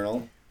from your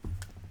journal?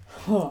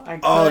 I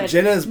Oh,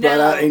 Jenna has brought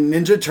out a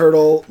Ninja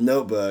Turtle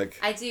notebook.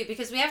 I do,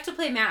 because we have to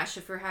play MASH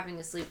if we're having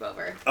a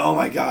sleepover. Oh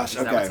my gosh.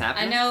 Is that what's Okay. I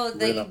happening? know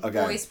the We're gonna-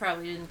 okay. boys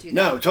probably didn't do that.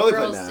 No, totally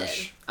play Girls MASH.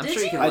 did. I'm Did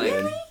sure you can I like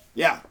did.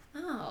 Yeah.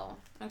 Oh,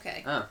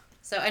 okay. Oh.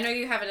 So I know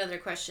you have another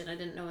question. I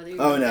didn't know whether you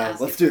were Oh going to no. ask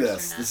Let's it do first or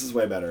this. not. This is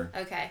way better.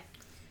 Okay.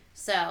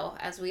 So,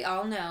 as we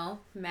all know,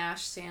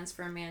 MASH stands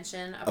for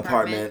mansion,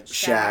 Apartment,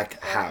 shack,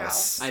 or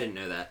house. I didn't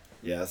know that.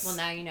 Yes. Well,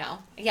 now you know.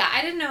 Yeah,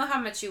 I didn't know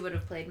how much you would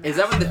have played MASH. Is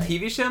that what the really.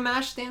 TV show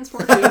MASH stands for,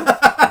 too?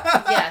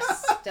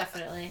 Yes,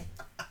 definitely.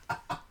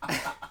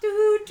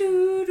 do,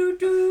 do, do,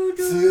 do,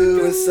 do,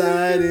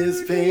 Suicide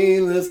is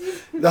painless.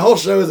 The whole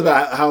show is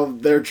about how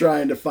they're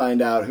trying to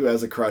find out who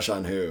has a crush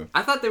on who.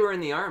 I thought they were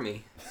in the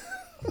army.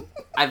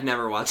 I've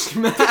never watched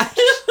MASH.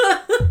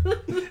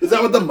 Is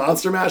that what the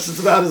Monster Mash is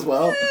about as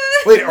well?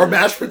 Wait, are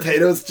mashed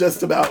potatoes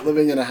just about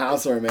living in a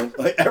house ornament?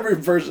 Like every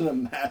version of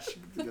MASH.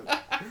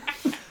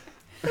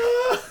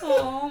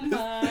 Oh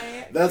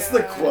my. That's the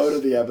gosh. quote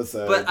of the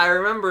episode. But I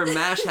remember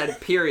MASH had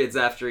periods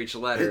after each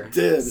letter. It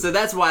did. So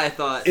that's why I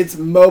thought It's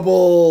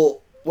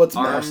mobile. What's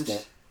armed.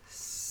 MASH?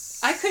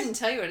 I couldn't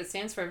tell you what it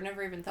stands for. I've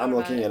never even thought I'm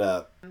about looking it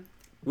up.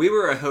 We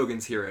were a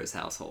Hogan's Heroes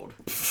household.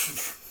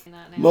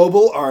 Not now.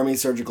 Mobile Army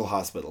Surgical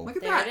Hospital. Look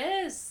at There that.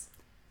 it is.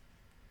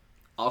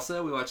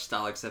 Also, we watched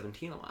Stalag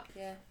 17 a lot.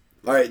 Yeah.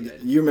 All right,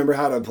 you remember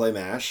how to play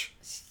MASH?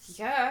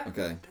 Yeah.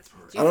 Okay.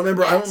 Do I don't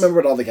remember. I don't forget?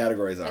 remember what all the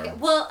categories are. Okay,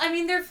 well, I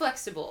mean, they're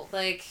flexible.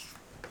 Like,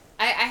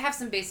 I have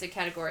some basic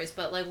categories,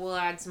 but like we'll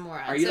add some more.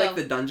 On. Are you So, like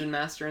the dungeon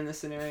master in this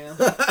scenario? Is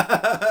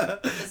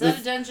that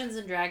a Dungeons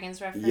and Dragons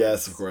reference?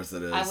 Yes, of course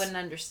it is. I wouldn't It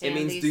understand.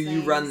 means these do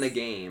you run the things.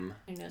 game?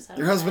 Who knows how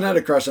Your to husband play. had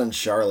a crush on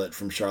Charlotte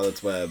from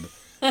Charlotte's Web.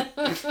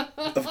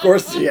 Of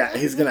course, yeah.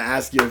 He's gonna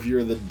ask you if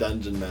you're the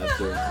dungeon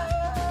master.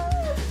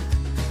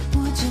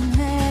 Would you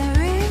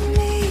marry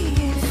me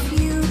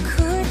if you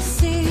could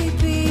see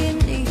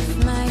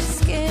beneath my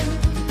skin?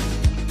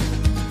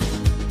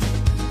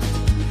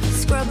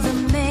 Scrub the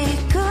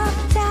makeup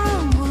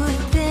downward,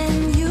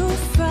 then you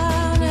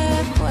frown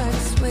at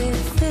what's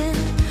within.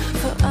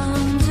 For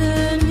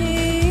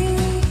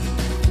underneath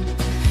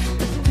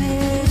the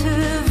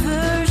bitter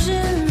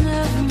version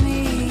of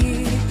me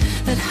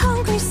that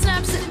hungry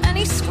snaps at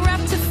any scrap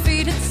to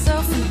feed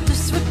itself and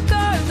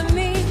disregard the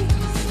means.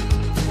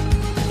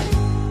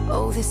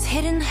 Oh, this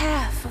hidden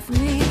half of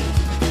me.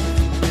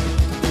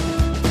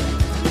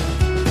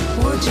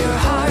 Would your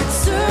heart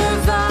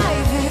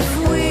survive if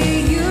we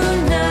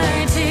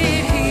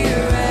united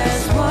here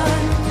as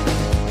one?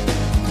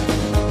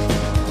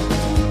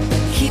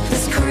 Keep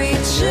this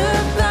creature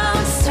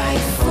bound,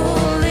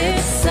 stifle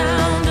its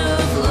sound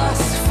of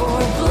lust for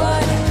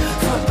blood.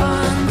 For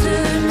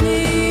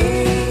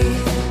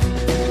underneath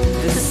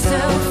the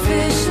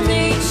selfish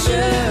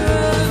nature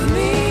of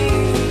me,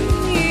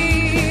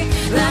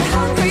 that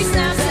hungry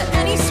snaps at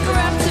any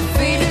scrap to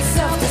feed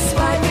itself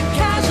despite the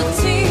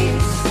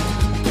casualties.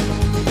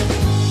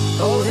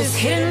 Oh, this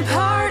hidden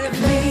part of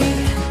me.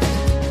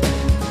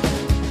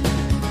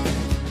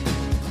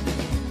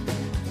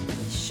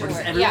 Sure. Or does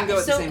everyone go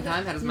at the same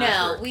time? How does MASH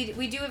No, work?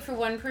 we do it for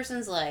one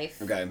person's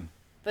life. Okay,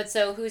 But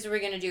so whose are we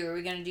gonna do? Are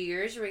we gonna do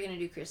yours or are we gonna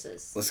do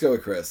Chris's? let's go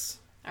with Chris.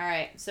 All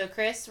right. So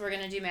Chris, we're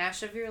gonna do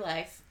MASH of your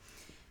life.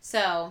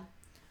 So,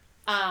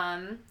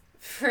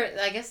 for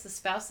I guess the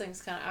spouse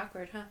thing's kind of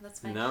awkward, huh? That's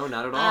fine. No,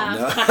 not at all.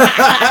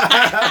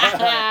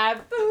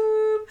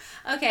 Boom.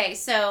 Okay,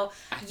 so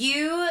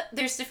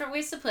there's different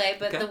ways to play,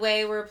 but Okay. the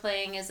way we're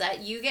playing is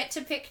that you get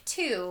to pick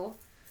two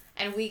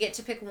and we get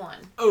to pick one.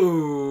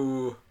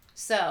 Oh.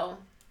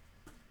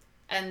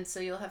 So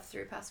you'll have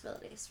 3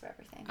 possibilities for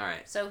everything. All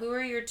right. So who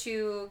are your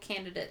 2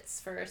 candidates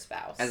for a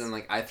spouse? As in,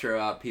 like, I throw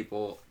out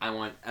people I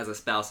want as a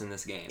spouse in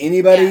this game.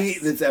 Anybody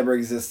Yes. that's ever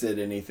existed,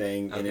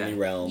 anything, in Okay. any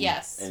realm.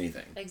 Yes.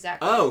 Anything.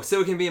 Exactly. Oh, so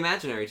it can be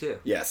imaginary, too.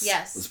 Yes.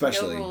 Yes.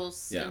 Especially. No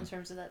rules yeah. in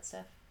terms of that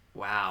stuff.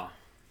 Wow.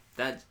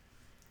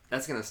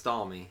 That's going to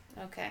stall me.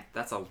 Okay.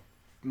 That's a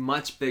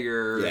much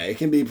bigger... Yeah, it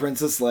can be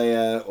Princess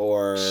Leia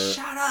or...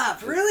 Shut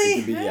up! It Really?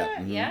 could be, yeah.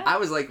 mhm. Yeah. I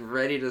was, like,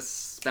 ready to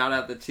spout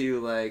out the 2,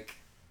 like...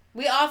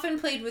 We often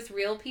played with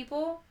real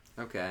people,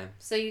 Okay.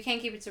 so you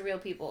can't keep it to real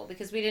people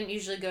because we didn't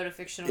usually go to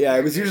fictional. Yeah,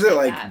 it was characters usually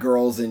like that.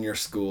 girls in your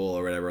school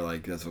or whatever.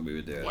 Like, that's what we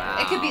would do.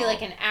 Wow. It could be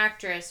like an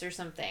actress or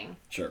something.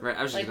 Sure. Right,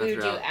 I was just Like going we to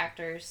would throw do out...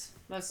 actors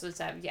most of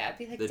the time. Yeah, it'd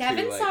be like The two,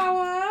 Devin like-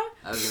 Sawa.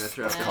 I was going to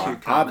throw out Yeah. the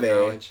 2 common Abe.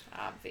 knowledge.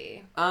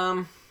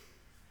 Obvi.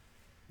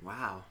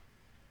 Wow.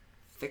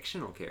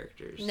 Fictional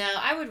characters. No,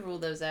 I would rule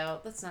those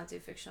out. Let's not do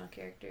fictional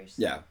characters.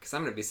 Yeah. Because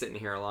I'm going to be sitting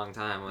here a long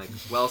time. Like,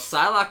 well,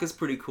 Psylocke is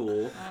pretty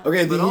cool.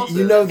 Okay, But also-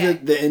 you know Okay.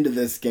 the end of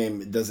this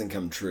game doesn't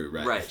come true,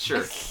 right? Right,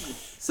 sure.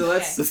 So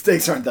let's, The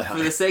stakes aren't that for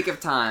high. the sake of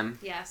time,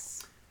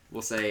 Yes.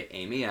 we'll say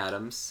Amy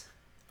Adams.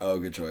 Oh,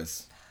 good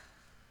choice.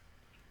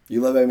 You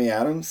love Amy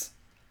Adams?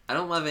 I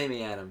don't love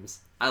Amy Adams.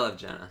 I love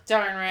Jenna.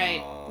 Darn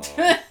right. Oh,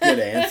 good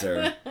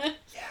answer. Yeah,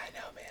 I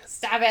know, man.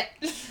 Stop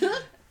it.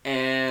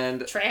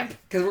 And Tramp.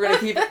 because we're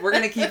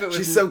gonna keep it with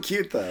She's so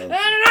cute, though.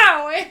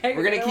 I don't know.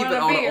 we're gonna keep it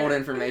all all to old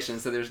information,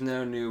 so there's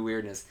no new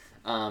weirdness.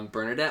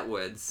 Bernadette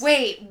Woods.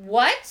 Wait,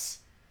 what?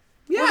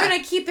 Yeah. We're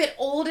gonna keep it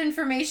old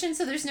information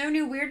so there's no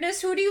new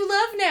weirdness? Who do you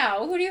love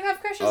now? Who do you have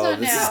crushes Oh, on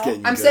this now? is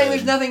getting I'm good. saying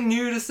there's nothing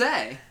new to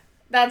say.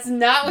 That's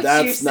not what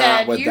That's you not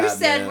said. what You that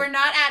said meant. we're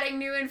not adding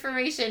new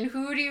information.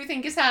 Who do you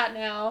think is hot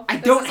now? I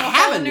This don't is have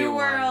whole a new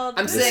world. one.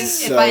 I'm This saying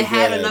is if so I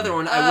had good. another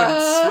one, I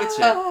wouldn't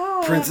switch it.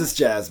 Oh. Princess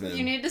Jasmine.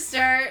 You need to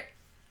start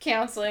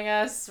counseling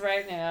us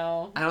right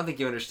now. I don't think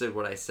you understood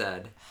what I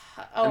said.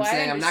 Oh, I'm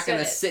saying I I'm not gonna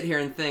understood sit here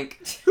and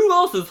think who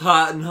else is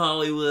hot in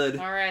Hollywood.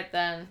 it. All right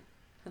then,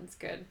 that's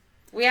good.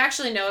 We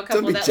actually know a Don't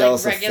couple be that like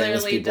jealous of famous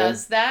regularly people.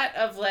 does that.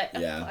 Of like,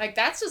 Yeah. like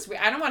that's just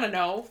weird. I don't want to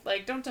know.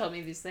 Like, don't tell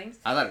me these things.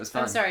 I thought it was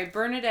fun. I'm sorry,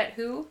 Bernadette.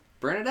 Who?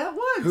 Bernadette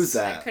Woods. Who's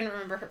I that? couldn't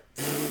remember her.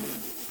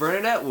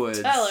 Bernadette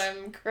Woods. Tell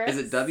him, Chris.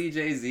 Is it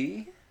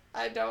WJZ?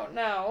 I don't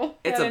know.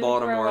 It's I a didn't grow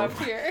Baltimore up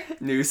here.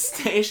 news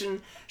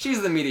station.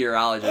 She's the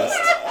meteorologist.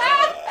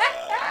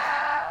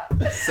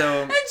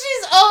 So And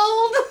she's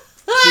old.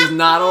 she's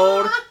not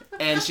old,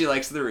 and she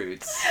likes the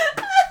Roots.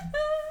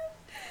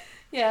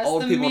 Yes,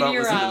 Old the people don't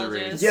listen to the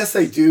meteorologist. Roots. Yes,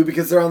 they do,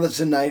 because they're on The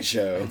Tonight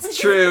Show. It's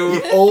true.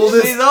 The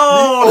oldest, She's the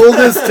old.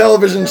 oldest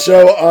television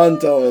show on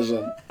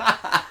television.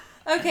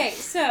 Okay,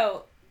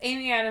 so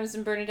Amy Adams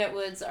and Bernadette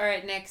Woods. All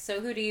right, Nick. So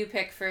who do you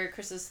pick for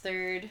Chris's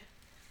third?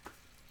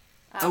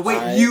 Oh wait,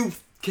 I- you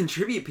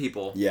contribute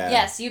people. Yeah.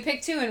 Yes, you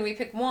pick 2 and we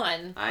pick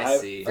 1 I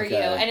see. for Okay.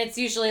 you, and it's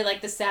usually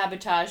like the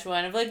sabotage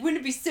one of like,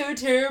 wouldn't it be so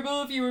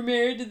terrible if you were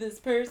married to this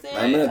person?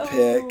 I'm gonna Oh.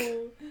 pick-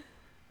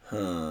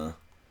 Huh.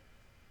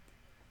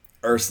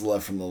 Ursula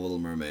from The Little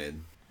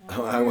Mermaid.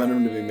 Oh, I want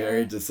him to be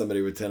married to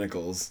somebody with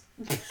tentacles.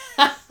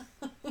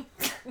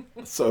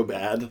 So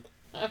bad.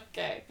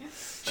 Okay.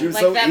 She was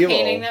Like so that evil.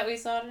 painting that we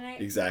saw tonight.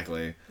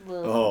 Exactly. Ugh.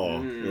 Oh.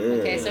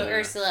 Okay, so ugh.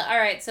 Ursula. All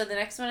right, so the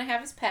next one I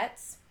have is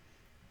pets.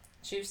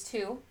 Choose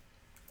 2.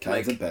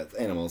 Kinds Like- of pets.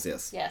 Animals,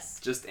 yes. Yes.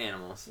 Just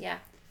animals. Yeah.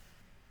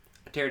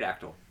 A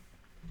pterodactyl.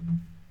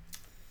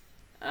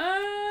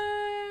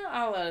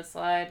 I'll let it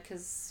slide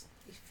because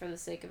for the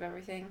sake of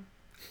everything.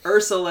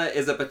 Ursula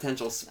is a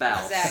potential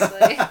spouse.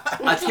 Exactly.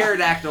 A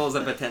pterodactyl is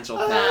a potential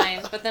pet.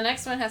 Fine, but the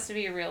next one has to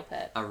be a real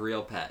pet A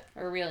real pet.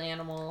 or a real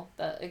animal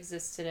that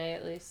exists today,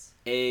 at least.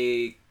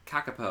 A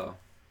kakapo.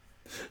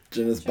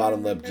 Jenna's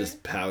bottom lip remember?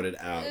 just pouted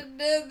out.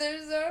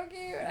 They're so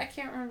cute. I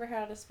can't remember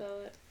how to spell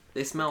it.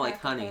 They smell like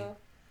honey. Kakapo.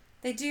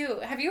 They do.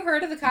 Have you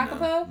heard of the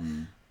kakapo?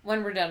 Mm.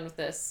 When we're done with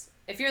this.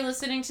 If you're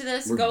listening to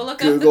this, We're go look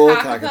Google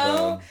up the kakapo.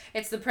 kakapo.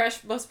 It's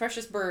the most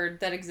precious bird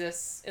that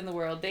exists in the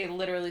world. They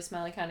literally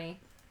smell like honey.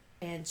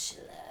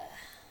 Angela.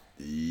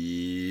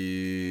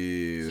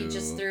 Ew. He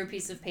just threw a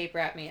piece of paper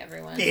at me,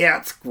 everyone.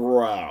 That's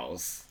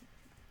gross.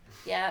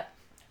 Yep.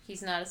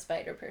 He's not a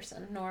spider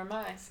person, nor am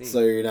I. See. So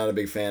you're not a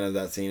big fan of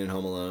that scene in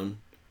Home Alone?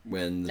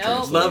 When the Nope.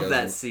 tarantula Love goes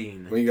that on-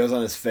 scene. When he goes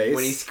on his face?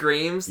 When he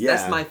screams, Yeah.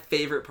 that's my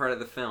favorite part of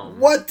the film.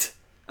 What?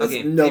 That's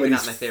Okay, maybe nobody's-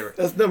 not my favorite.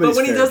 That's nobody's But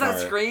when he favorite does that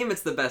part. scream,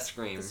 it's the best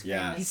scream.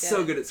 Yeah. He's That's so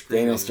good. good at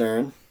screaming. Daniel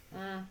Stern.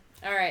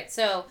 All right,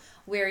 so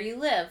where you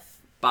live.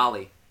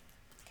 Bali.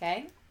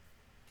 Okay.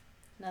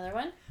 Another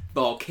one.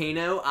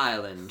 Volcano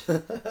Island.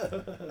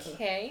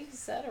 Okay.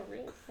 Is that a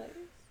real place?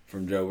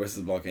 From Joe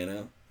vs.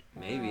 Volcano.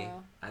 Maybe.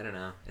 Oh. I don't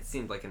know. It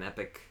seemed like an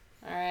epic.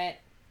 All right.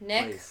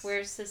 Nick, Place.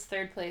 where's his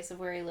third place of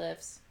where he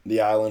lives?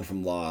 The island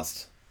from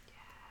Lost.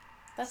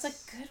 That's a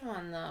good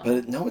one, though.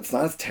 But no, it's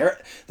not.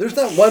 It's There's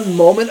not one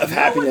moment of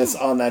happiness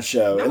on that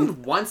show. No and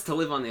one wants to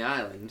live on the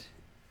island.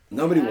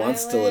 nobody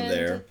wants to live Island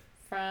there.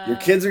 From Your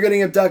kids are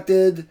getting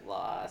abducted.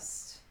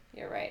 Lost.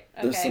 You're right.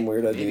 There's some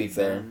Okay. weirdo Maybe dudes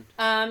there.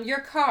 Ben. Your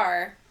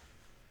car.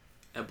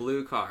 A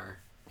blue car.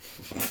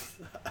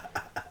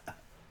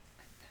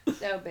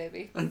 No,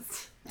 baby.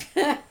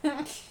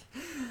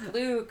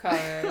 Blue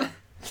car.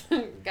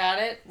 Got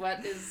it?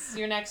 What is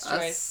your next A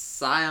choice?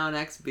 Scion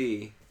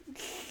XB.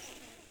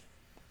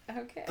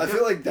 Okay. I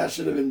feel like that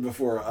should have been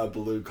before a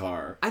blue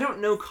car. I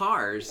don't know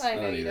cars. I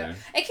know don't you either. don't.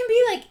 It can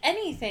be like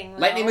anything. Though.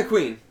 Lightning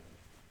McQueen.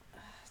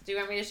 Do you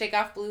want me to take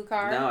off blue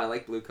car? No, I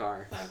like blue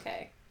car.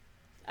 Okay.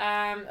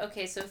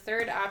 Okay, so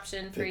third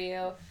option for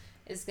you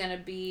is gonna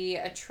be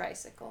a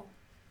tricycle.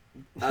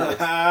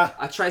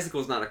 A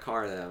tricycle's not a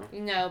car, though.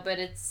 No, but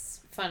it's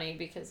funny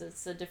because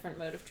it's a different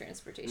mode of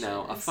transportation.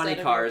 No, a instead funny of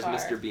your car is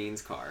Mr.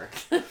 Bean's car.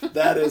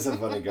 That is a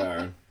funny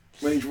car.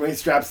 When he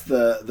straps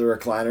the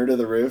recliner to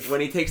the roof. When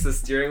he takes the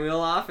steering wheel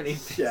off and he...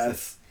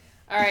 Yes.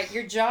 All right,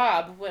 your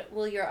job. What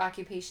will your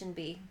occupation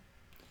be?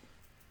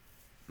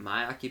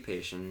 My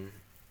occupation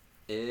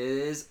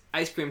is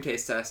ice cream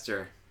taste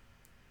tester.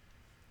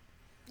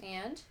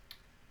 And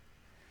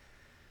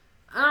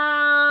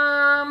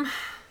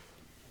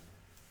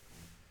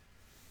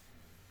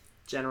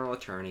General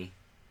attorney.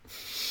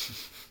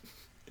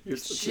 You're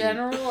such a-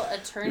 general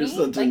attorney,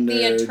 such a like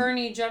the nerd.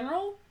 attorney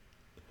general.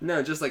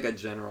 No, just like a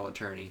general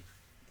attorney.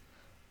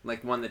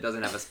 Like one that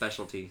doesn't have a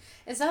specialty.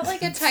 Is that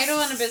like a title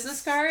on a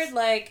business card,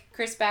 like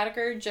Chris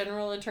Baddicker,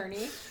 general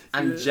attorney?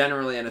 I'm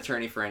generally an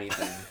attorney for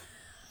anything.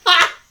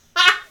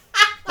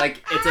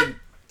 Like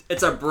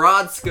it's a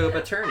broad scope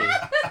attorney.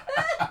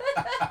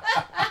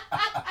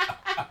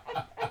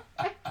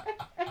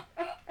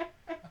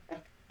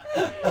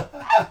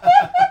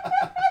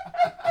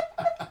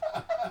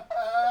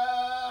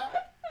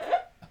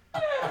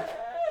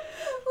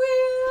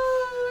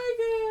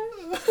 Oh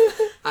my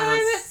god! I'm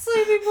s- at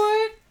Sleepy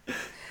Point.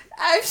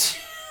 I'm.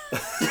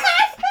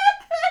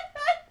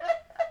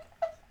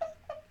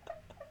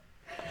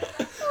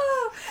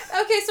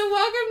 Okay, so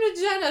welcome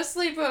to Jenna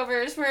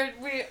sleepovers, where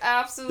we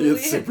absolutely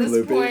It's hit super this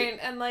loopy. point,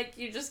 and like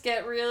you just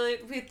get really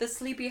with the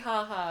sleepy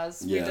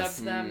ha-has. We Yes.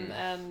 dubbed them,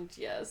 and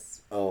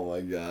yes, Oh my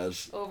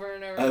gosh. over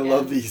and over I again.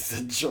 love that you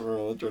said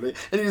general attorney.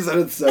 And you said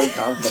it so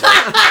confident.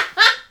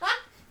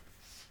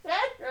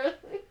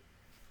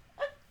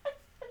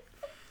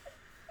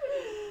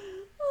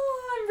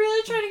 Oh, I'm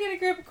really trying to get a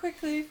grip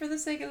quickly for the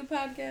sake of the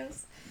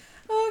podcast.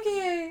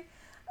 Okay.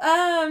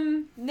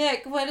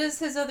 Nick, what is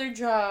his other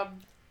job?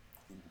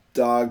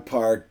 Dog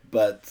park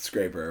butt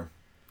scraper.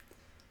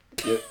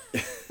 Yep.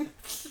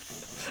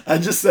 I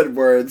just said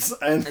words.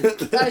 And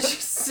I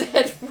just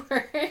said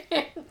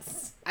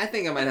words. I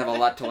think I might have a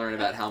lot to learn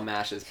about how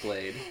MASH is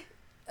played.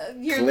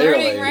 You're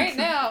Clearly. learning right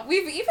now.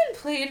 We've even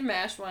played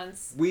MASH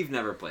once. We've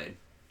never played.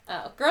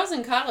 Oh, girls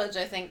in college,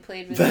 I think,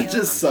 played with that you.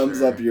 just I'm sums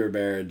sure. up your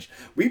marriage.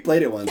 We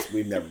played it once.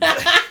 We've never played.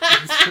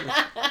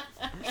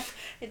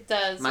 It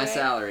does. My right?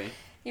 salary.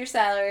 Your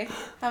salary.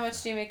 How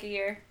much do you make a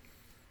year?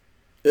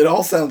 It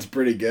all sounds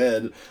pretty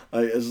good.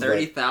 Like it's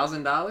just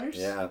 $30,000?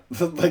 yeah,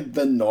 like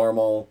the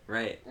normal.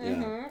 Right. Yeah.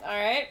 Mm-hmm. All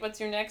right. What's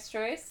your next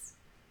choice?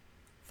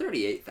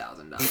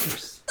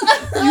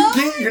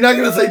 $38,000. You're not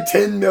gonna say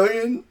 10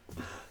 million.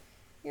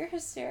 You're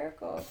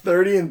hysterical.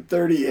 30 and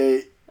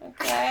 38.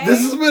 Okay.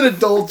 This is what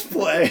adults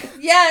play.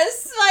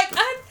 Yes, like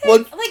I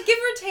think, What? like give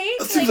or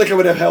take. It seems like I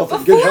would have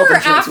before good health or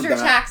insurance after with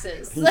that.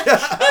 taxes.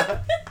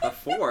 Yeah.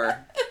 Before.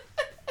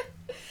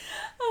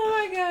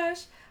 Oh my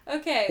gosh.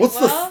 Okay. What's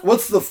well,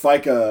 the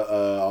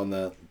FICA on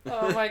that?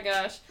 Oh my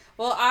gosh.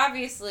 Well,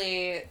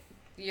 obviously,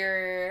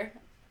 your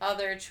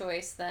other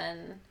choice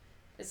then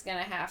is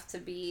gonna have to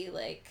be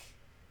like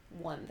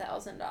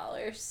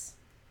 $1,000.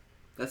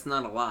 That's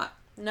not a lot.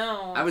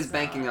 No. I was it's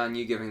banking not. on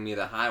you giving me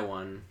the high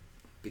one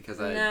because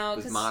I No,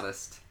 was 'cause-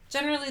 modest.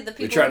 Generally, the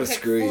people try who to pick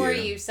screw for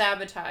you. you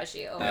sabotage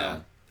you. Yeah.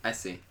 I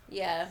see.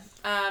 Yeah.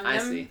 I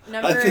see.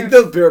 Number. I think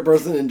the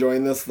person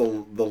enjoying this the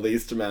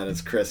least amount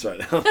is Chris right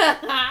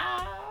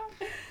now.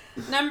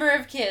 Number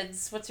of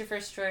kids. What's your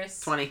first choice?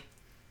 20.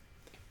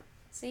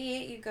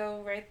 See, you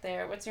go right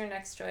there. What's your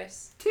next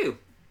choice? 2.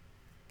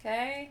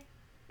 Okay.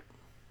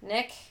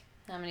 Nick,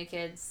 how many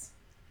kids?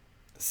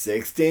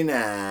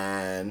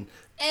 69.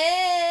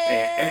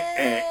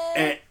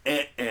 Yep.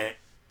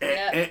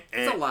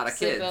 It's a lot of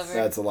kids. Sleepover.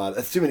 That's a lot.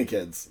 That's too many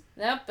kids.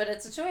 Nope, but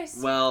it's a choice.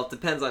 Well,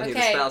 depends on who the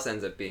Okay. spouse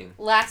ends up being.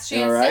 Last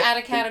chance All right. to add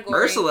a category.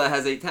 Ursula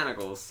has 8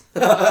 tentacles,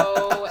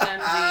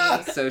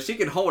 OMG. so she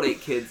could hold 8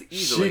 kids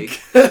easily.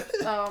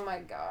 Oh my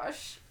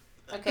gosh.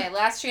 Okay,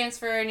 last chance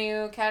for a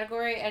new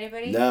category.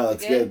 Anybody? No, We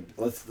that's good.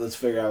 Let's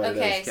figure out what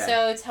Okay, it is.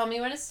 Okay. so tell me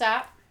when to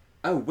stop.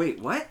 Oh, wait,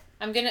 what?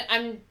 I'm gonna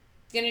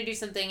do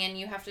something and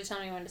you have to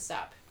tell me when to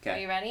stop. Okay. Are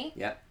you ready?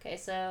 Yep. Okay,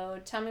 so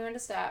tell me when to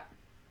stop.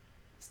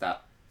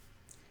 Stop.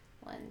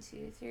 1,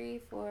 2, 3,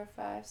 4,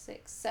 5,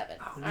 6, 7.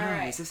 Oh, no. All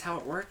right. Is this how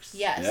it works?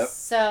 Yes. Yep.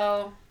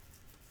 So,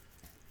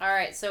 all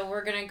right. So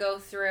we're gonna go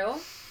through.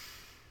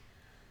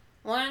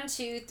 1,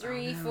 2,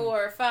 3,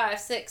 4, 5,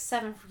 6,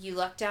 7. You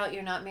lucked out.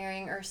 You're not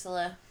marrying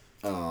Ursula.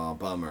 Oh,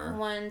 bummer.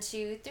 1,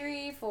 2,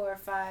 3, 4,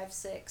 5,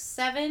 6,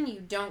 7. You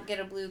don't get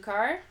a blue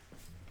car.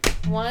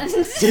 1.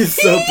 He's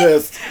so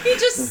pissed. He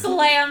just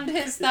slammed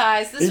his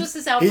thighs. This was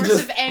his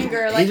outburst of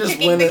anger, like he just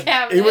kicking went the in,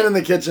 cabinet. He went in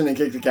the kitchen and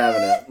kicked the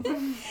cabinet.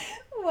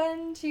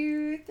 1,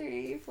 2,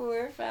 3,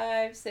 4,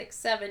 5, 6,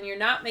 7. You're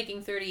not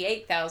making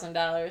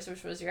 $38,000,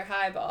 which was your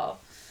high ball.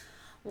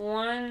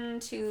 1,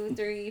 2,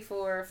 3,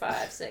 4,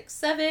 5, 6,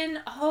 7.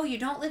 Oh, you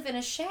don't live in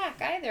a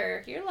shack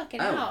either. You're lucking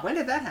out when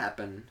did that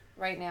happen?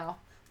 right now.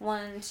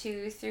 1,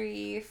 2,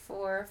 3,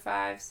 4,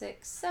 5,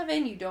 6,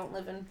 7. You don't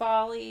live in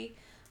Bali.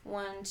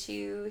 1,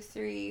 2,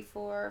 3,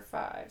 4,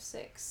 5,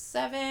 6,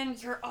 7.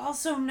 You're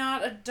also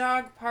not a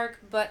dog park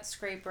butt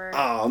scraper.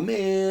 Oh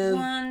man.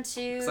 1,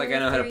 2. Looks like I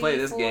know how to play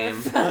this 4,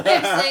 game. 5,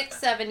 6,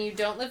 7. You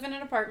don't live in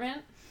an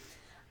apartment.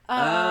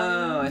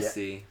 I Yeah.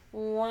 see.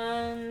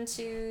 1,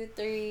 2,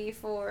 3,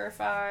 4,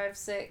 5,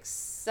 6,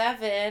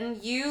 7.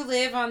 You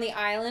live on the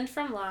island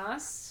from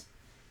Lost.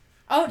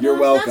 Oh, You're no, I'm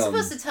not welcome.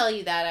 supposed to tell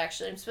you that,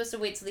 actually. I'm supposed to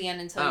wait till the end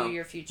and tell Oh, you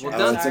your future. well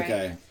I'm Oh, done. it's sorry.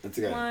 okay. It's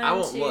okay. 1, I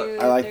won't look.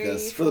 2, I like 3,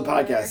 this. For the 4,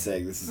 podcast's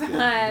sake, this is good.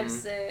 5, Mhm.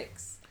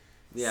 6,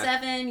 Yeah.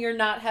 7. You're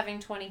not having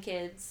 20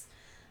 kids.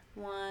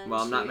 1, Well,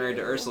 I'm not married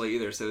to 2, Ursula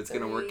either, so it's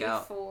gonna work 3,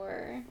 out.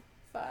 4,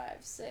 5,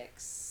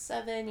 6,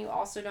 7. You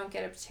also don't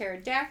get a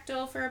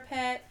pterodactyl for a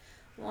pet.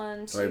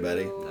 1, 2, Sorry,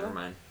 buddy. Never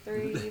mind.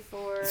 3,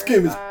 4, This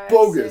game is 5,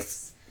 bogus.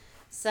 6,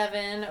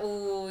 7.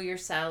 Ooh, your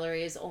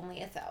salary is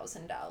only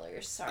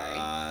 $1,000.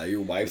 Sorry.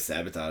 Your wife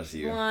sabotaged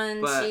you.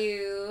 1, But-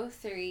 2,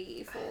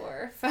 3,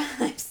 4,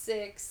 5,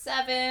 6,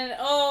 7.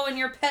 Oh, and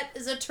your pet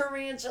is a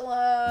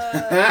tarantula.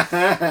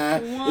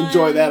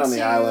 Enjoy that on 1, the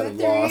 2, island of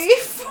 3,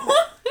 Lost. 4,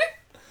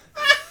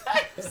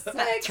 5,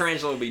 6,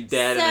 Tarantula will be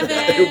dead. 7.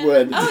 It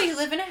would. Oh, you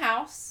live in a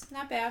house.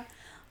 Not bad.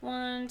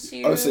 1,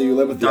 2. Oh, so you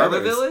live with the Dharma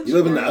others. Village? You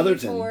live in the 3,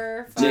 Otherton.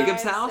 4, 5,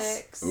 Jacob's house?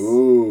 6,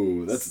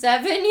 Ooh, that's.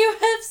 7. You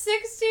have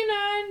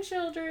 69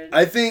 children.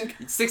 I think.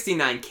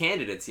 69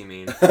 candidates, you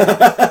mean?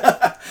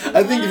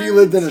 I think if you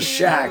lived in a 1,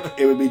 shack,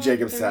 it would be 2,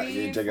 Jacob's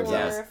 3, Jacob's 4,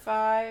 house.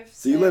 5,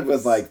 So you live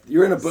with 6,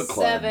 you're in a book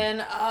club.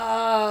 7.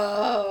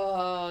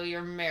 Oh,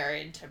 you're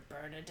married to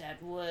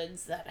Bernadette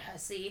Woods, that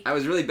hussy. I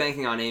was really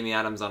banking on Amy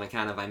Adams on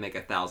account of I make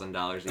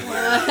 $1,000 a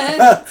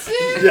year. 1,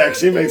 2, Yeah,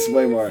 she makes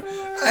way more.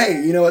 4,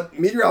 Hey, you know what?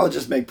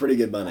 Meteorologists make pretty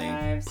good money.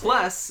 5, 6,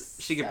 Plus,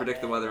 she can predict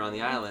the 7. weather on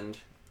the island.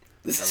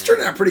 This is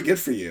turning out pretty good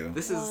for you.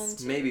 This 1, is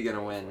 2, maybe 3,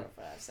 gonna win.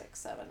 4, 5, 6,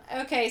 7.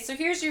 Okay, so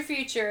here's your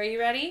future. Are you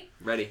ready?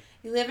 Ready.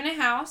 You live in a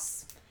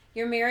house.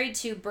 You're married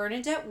to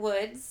Bernadette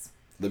Woods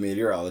The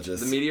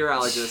meteorologist. The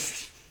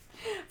meteorologist.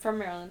 from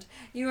Maryland.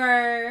 You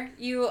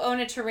own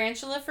a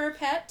tarantula for a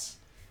pet.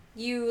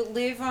 You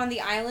live on the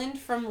island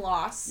from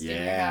Lost in your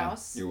Yeah,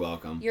 house. you're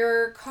welcome.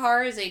 Your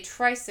car is a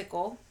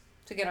tricycle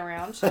to get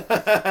around.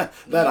 That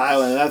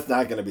island, that's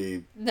not going to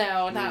be.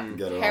 No, not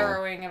Good at all.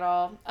 harrowing at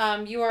all.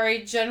 You are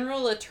a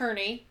general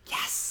attorney.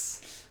 Yes!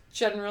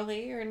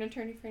 Generally, you're an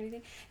attorney for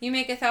anything. You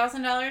make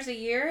 $1,000 a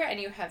year,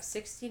 and you have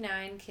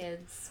 69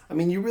 kids. I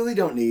mean, you really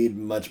don't need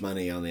much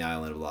money on the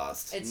island of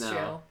Lost. It's No.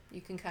 true.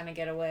 You can kind of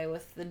get away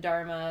with the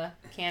Dharma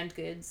canned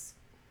goods.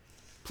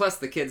 Plus,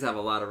 the kids have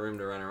a lot of room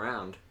to run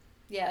around.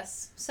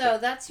 Yes. So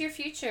that's your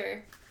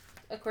future,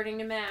 according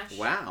to MASH.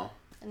 Wow.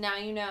 And now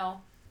you know.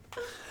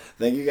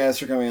 Thank you guys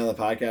for coming on the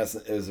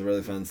podcast. It was a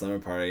really fun summer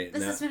party.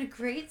 This has been a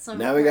great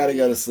summer. Now we got to party.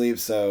 go to sleep,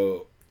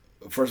 so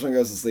first one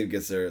goes to sleep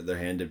gets their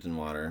hand dipped in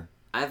water.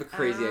 I have a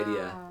crazy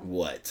idea.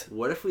 What?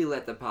 What if we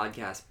let the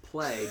podcast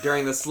play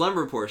during the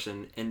slumber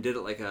portion and did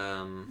it like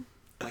a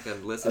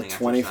listening A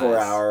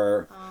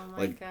 24-hour. Oh my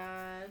like- gosh.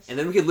 And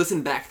then we could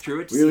listen back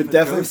through it to We see would if a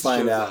definitely ghost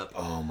find shows out. up.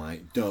 Oh my!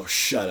 Don't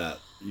shut up.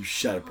 You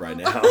shut up right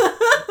now.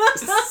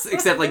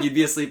 Except like you'd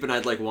be asleep and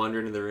I'd like wander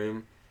into the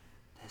room.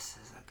 This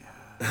is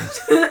a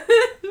ghost.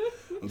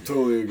 I'm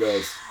totally a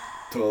ghost.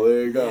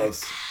 Totally a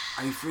ghost.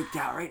 Are you freaked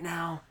out right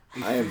now? Are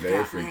you I am very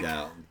Nick? freaked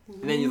out.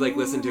 And then you like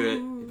listen to it,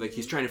 you'd be like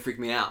he's trying to freak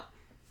me out.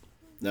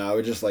 No, I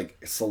would just like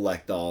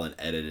select all and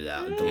edit it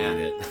out and delete Yeah.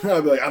 it.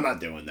 I'd be like, I'm not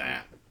doing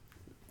that.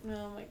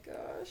 Oh my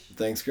gosh.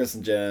 Thanks, Chris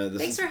and Jenna.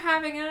 Thanks for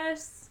having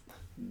us.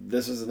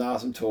 This was an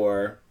awesome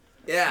tour.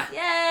 Yeah.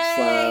 Yay!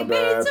 Slumber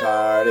Mini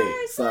party,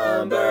 tour,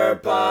 slumber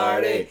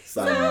party,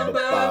 slumber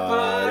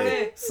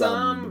party,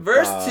 slumber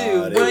Verse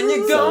 2, when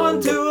you're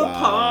going to a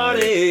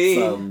party,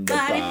 slumber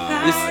Party,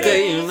 party, you're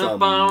staying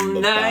up all slumber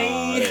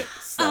night. party,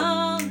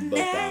 slumber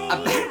night.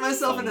 I backed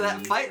myself into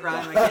that fight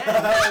rhyme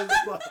again.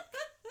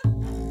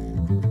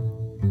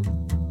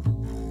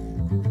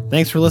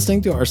 Thanks for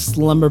listening to our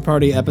Slumber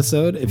Party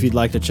episode. If you'd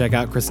like to check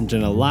out Chris and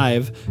Jenna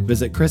live,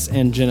 visit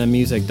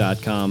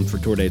chrisandjennamusic.com for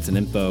tour dates and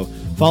info.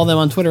 Follow them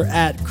on Twitter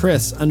at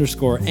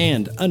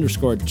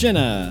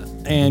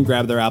Chris_and_Jenna and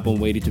grab their album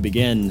Waiting to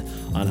Begin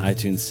on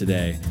iTunes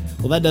today.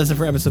 Well, that does it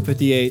for episode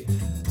 58.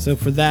 So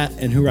for that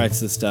and Who Writes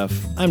This Stuff,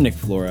 I'm Nick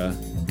Flora.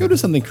 Go do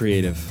something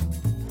creative.